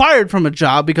also fired from a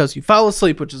job because you fell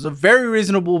asleep, which is a very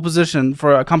reasonable position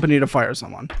for a company to fire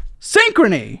someone.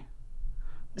 Synchrony.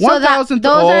 So those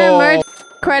are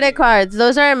credit cards.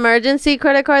 Those are emergency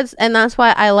credit cards, and that's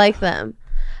why I like them.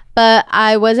 But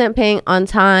I wasn't paying on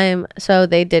time, so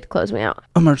they did close me out.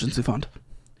 Emergency fund.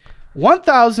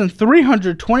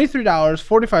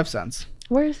 $1,323.45.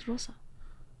 Where's Rosa?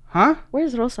 Huh?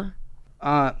 Where's Rosa?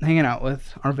 Hanging out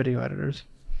with our video editors.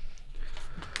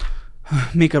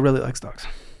 Mika really likes dogs.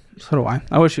 So do I.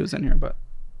 I wish she was in here, but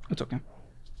it's okay.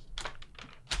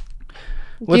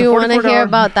 Do you want to hear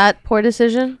about that poor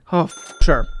decision? Oh,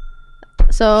 sure.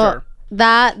 So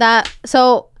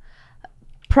so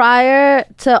prior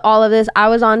to all of this, I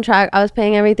was on track. I was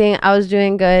paying everything. I was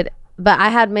doing good, but I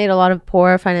had made a lot of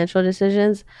poor financial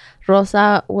decisions.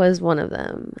 Rosa was one of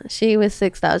them. She was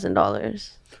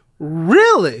 $6,000.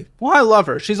 Really? Well, I love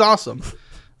her. She's awesome.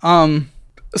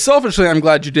 Selfishly, I'm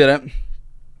glad you did it.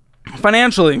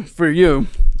 Financially, for you,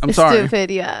 I'm sorry. Stupid,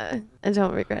 yeah. I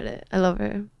don't regret it. I love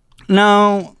her.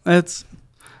 No, it's...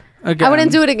 Again, I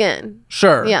wouldn't do it again.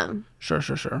 Sure. Yeah. Sure.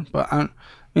 But I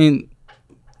mean,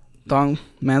 dog,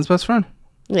 man's best friend.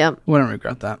 Yeah. Wouldn't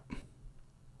regret that.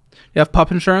 You have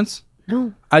pup insurance?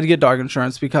 No. I'd get dog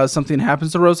insurance because something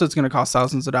happens to Rosa, it's going to cost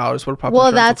thousands of dollars. What pup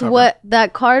well, that's what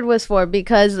that card was for,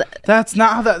 because that's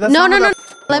not how that. That's no.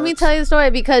 Let me tell you the story.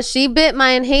 Because she bit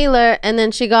my inhaler, and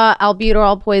then she got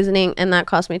albuterol poisoning, and that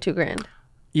cost me $2,000.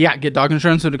 Yeah, get dog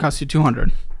insurance, so it cost you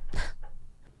 $200.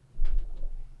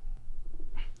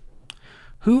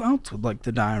 Who else would like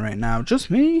to die right now? Just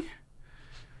me?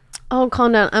 Oh,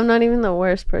 calm down. I'm not even the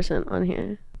worst person on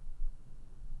here.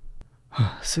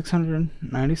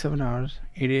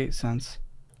 $697.88.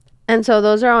 And so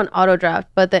those are on auto draft,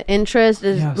 but the interest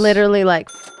is literally like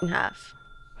half.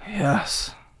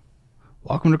 Yes.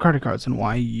 Welcome to credit cards and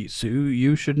why you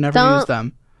should never use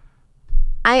them.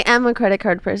 I am a credit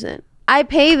card person. I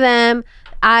pay them.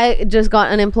 I just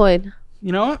got unemployed.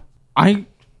 You know what? I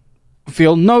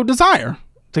feel no desire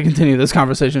to continue this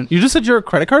conversation. You just said you're a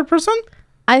credit card person?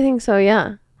 I think so,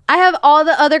 yeah. I have all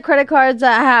the other credit cards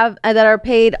that I have that are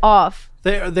paid off.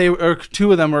 They are,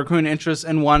 2 of them were accruing interest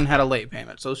and 1 had a late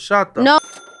payment. So shut the... No,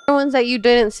 ones that you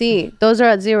didn't see. Those are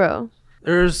at 0.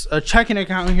 There's a checking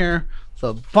account here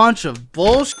a bunch of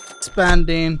bullshit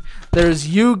spending. There's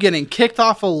you getting kicked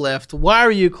off a lift. Why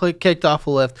are you kicked off a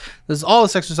lift? There's all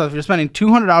this extra stuff. You're spending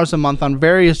 $200 a month on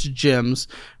various gyms.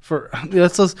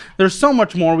 There's so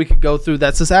much more we could go through.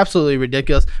 That's just absolutely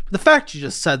ridiculous. But the fact you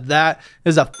just said that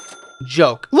is a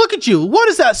joke. Look at you. What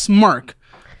is that smirk?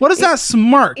 What is that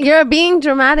smirk? You're being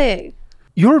dramatic.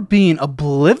 You're being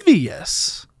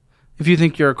oblivious if you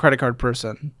think you're a credit card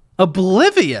person.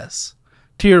 Oblivious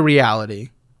to your reality.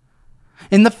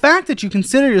 And the fact that you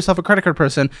consider yourself a credit card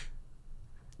person,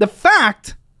 the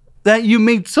fact that you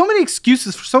made so many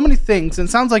excuses for so many things, and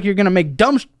it sounds like you're going to make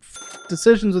dumb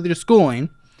decisions with your schooling,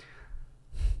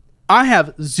 I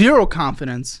have zero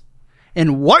confidence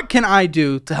in what can I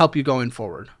do to help you going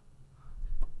forward.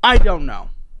 I don't know.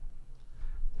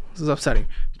 This is upsetting.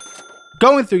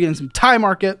 Going through getting some Thai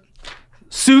market,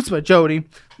 Suits by Jody,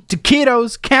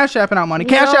 taquitos, Cash Apping out money,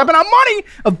 Cash Apping out money,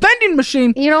 a vending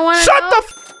machine. You don't want to Shut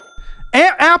the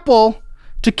Apple,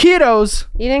 taquitos.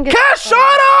 You didn't get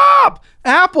Shut up!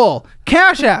 Apple,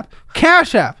 Cash App,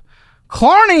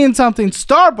 Klarna and something,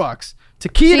 Starbucks,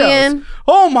 taquitos. Shein.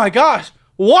 Oh my gosh.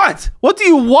 What? What do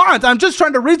you want? I'm just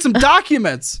trying to read some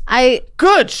documents.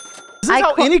 Good. Is this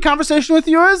how any conversation with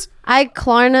you is? I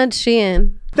Klarna'd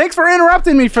Shein. Thanks for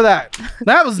interrupting me for that.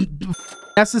 That was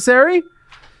necessary.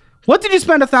 What did you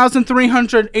spend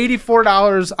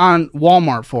 $1,384 on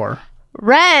Walmart for?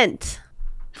 Rent.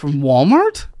 From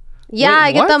Walmart? Yeah,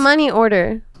 I get the money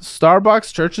order.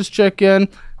 Starbucks, Church's Chicken.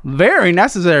 Very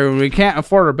necessary when we can't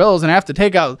afford our bills and have to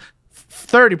take out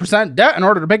 30% debt in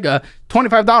order to make a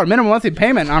 $25 minimum monthly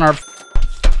payment on our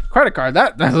credit card.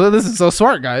 This is so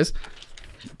smart, guys.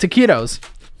 Taquitos.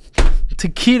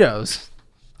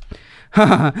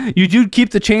 You do keep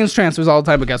the change transfers all the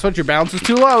time, but guess what? Your balance was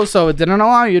too low, so it didn't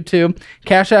allow you to.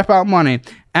 Cash App out money.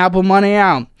 Apple money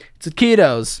out.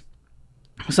 Taquitos.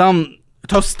 Some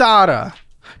tostada.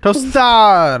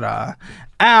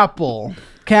 Apple.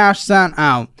 Cash sent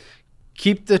out.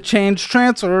 Keep the change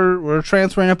transfer. We're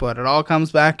transferring it, but it all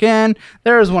comes back in.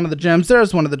 There's one of the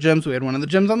gyms. We had one of the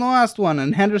gyms on the last one.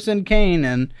 And Henderson Kane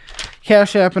and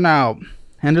Cash Apping out.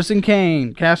 Henderson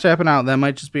Kane. Cash Apping out. That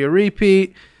might just be a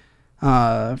repeat.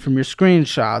 From your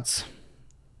screenshots.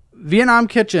 Vietnam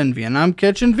Kitchen.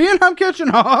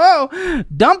 Oh,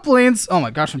 dumplings. Oh my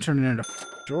gosh, I'm turning into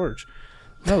George.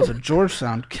 That was a George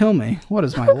sound. Kill me. What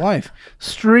is my life?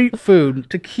 Street food.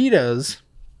 Taquitos.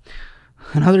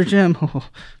 Another gym.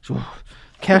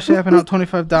 Cash Apping out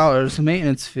 $25.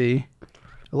 Maintenance fee.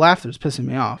 The laughter's pissing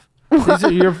me off. These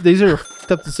are your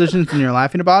f***ed up decisions and you're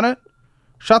laughing about it?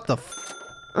 Shut the f***.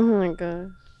 Oh my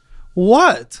god.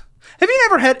 What? Have you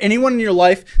never had anyone in your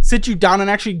life sit you down and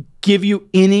actually give you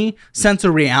any sense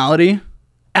of reality?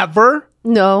 Ever?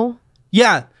 No.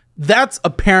 Yeah, that's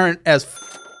apparent as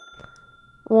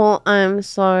Well, I'm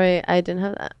sorry. I didn't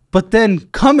have that. But then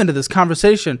come into this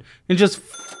conversation and just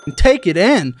take it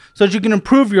in so that you can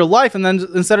improve your life, and then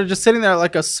instead of just sitting there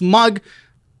like a smug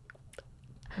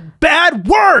bad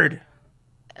word.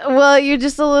 Well, you're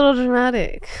just a little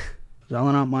dramatic.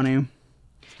 Selling out money.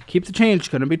 Keep the change.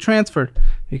 Couldn't be transferred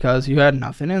because you had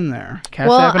nothing in there. Cash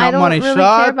Apping out money. Really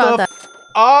Shut the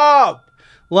up.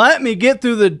 Let me get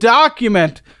through the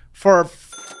document for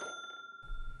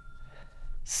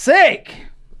sake.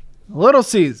 Little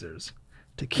Caesars.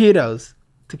 Taquitos.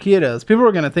 People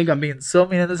are going to think I'm being so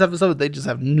mean in this episode, but they just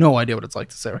have no idea what it's like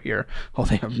to sit here. Oh,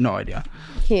 they have no idea.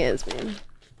 He is mean.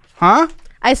 Huh?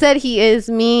 I said he is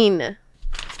mean.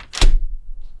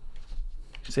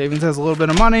 Savings has a little bit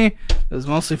of money. It was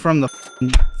mostly from the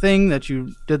thing that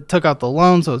you took out the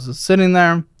loan, so it's just sitting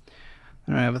there.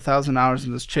 And I have $1,000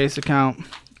 in this Chase account.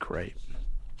 Great.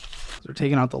 They're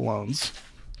taking out the loans.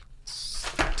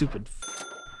 Stupid.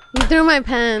 You threw my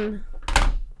pen.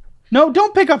 No,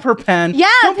 don't pick up her pen. Yeah,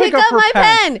 don't pick up my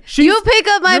pen. You pick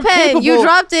up my pen. You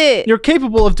dropped it. You're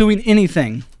capable of doing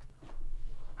anything.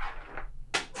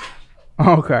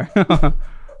 Okay. That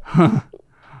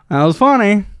was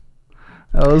funny.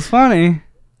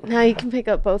 Now you can pick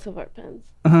up both of our pens.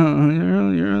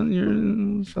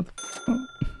 You're shut the f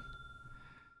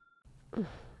up.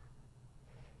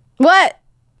 What?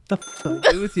 The f do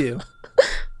I do with you?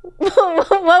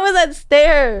 What was that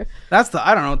stare? I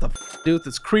don't know what the f do with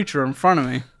this creature in front of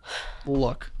me.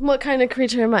 Look. What kind of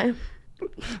creature am I?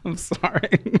 I'm sorry.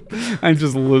 I'm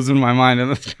just losing my mind in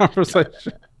this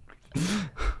conversation.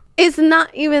 It's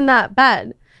not even that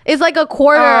bad. It's like a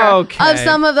quarter of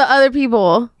some of the other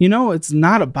people. You know, it's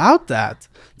not about that.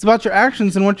 It's about your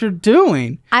actions and what you're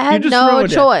doing. I had no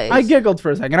choice. I giggled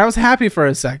for a second. I was happy for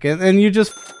a second, and you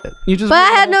just. But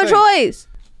I had no choice.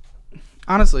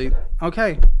 Honestly,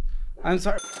 okay. I'm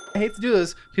sorry. I hate to do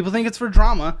this. People think it's for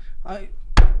drama.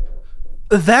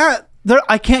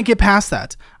 I can't get past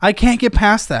that. I can't get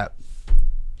past that.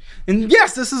 And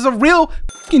yes, this is a real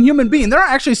fucking human being. There are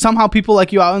actually somehow people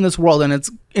like you out in this world, and it's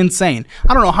insane.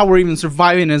 I don't know how we're even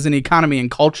surviving as an economy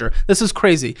and culture. This is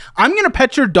crazy. I'm going to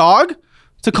pet your dog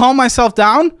to calm myself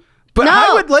down, but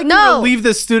I would like you to leave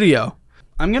this studio.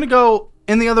 I'm going to go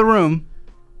in the other room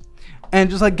and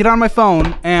just like get on my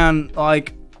phone and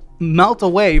like melt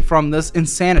away from this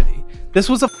insanity. This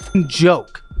was a fucking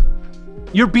joke.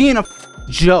 You're being a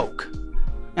joke.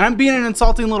 And I'm being an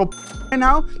insulting little right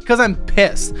now because I'm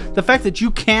pissed. The fact that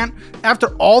you can't,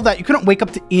 after all that, you couldn't wake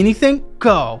up to anything?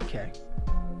 Go. Okay.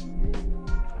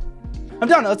 I'm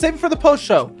done. Let's save it for the post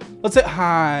show. Let's say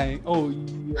hi. Oh,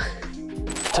 yeah.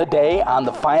 Today on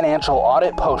the Financial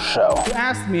Audit Post Show. You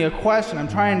asked me a question. I'm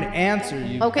trying to answer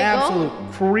you. Okay, absolute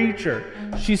creature.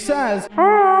 She says, you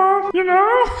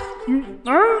know, I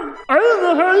don't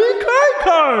know how to use credit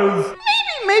cards.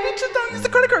 Maybe just don't use the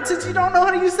credit card since you don't know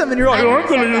how to use them. And you're like, I'm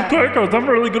going to use credit cards. I'm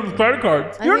really good with credit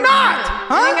cards. You're not.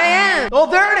 Huh? I think I am. Oh,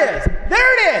 there it is.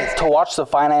 There it is. To watch the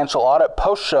Financial Audit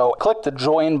Post Show, click the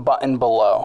join button below.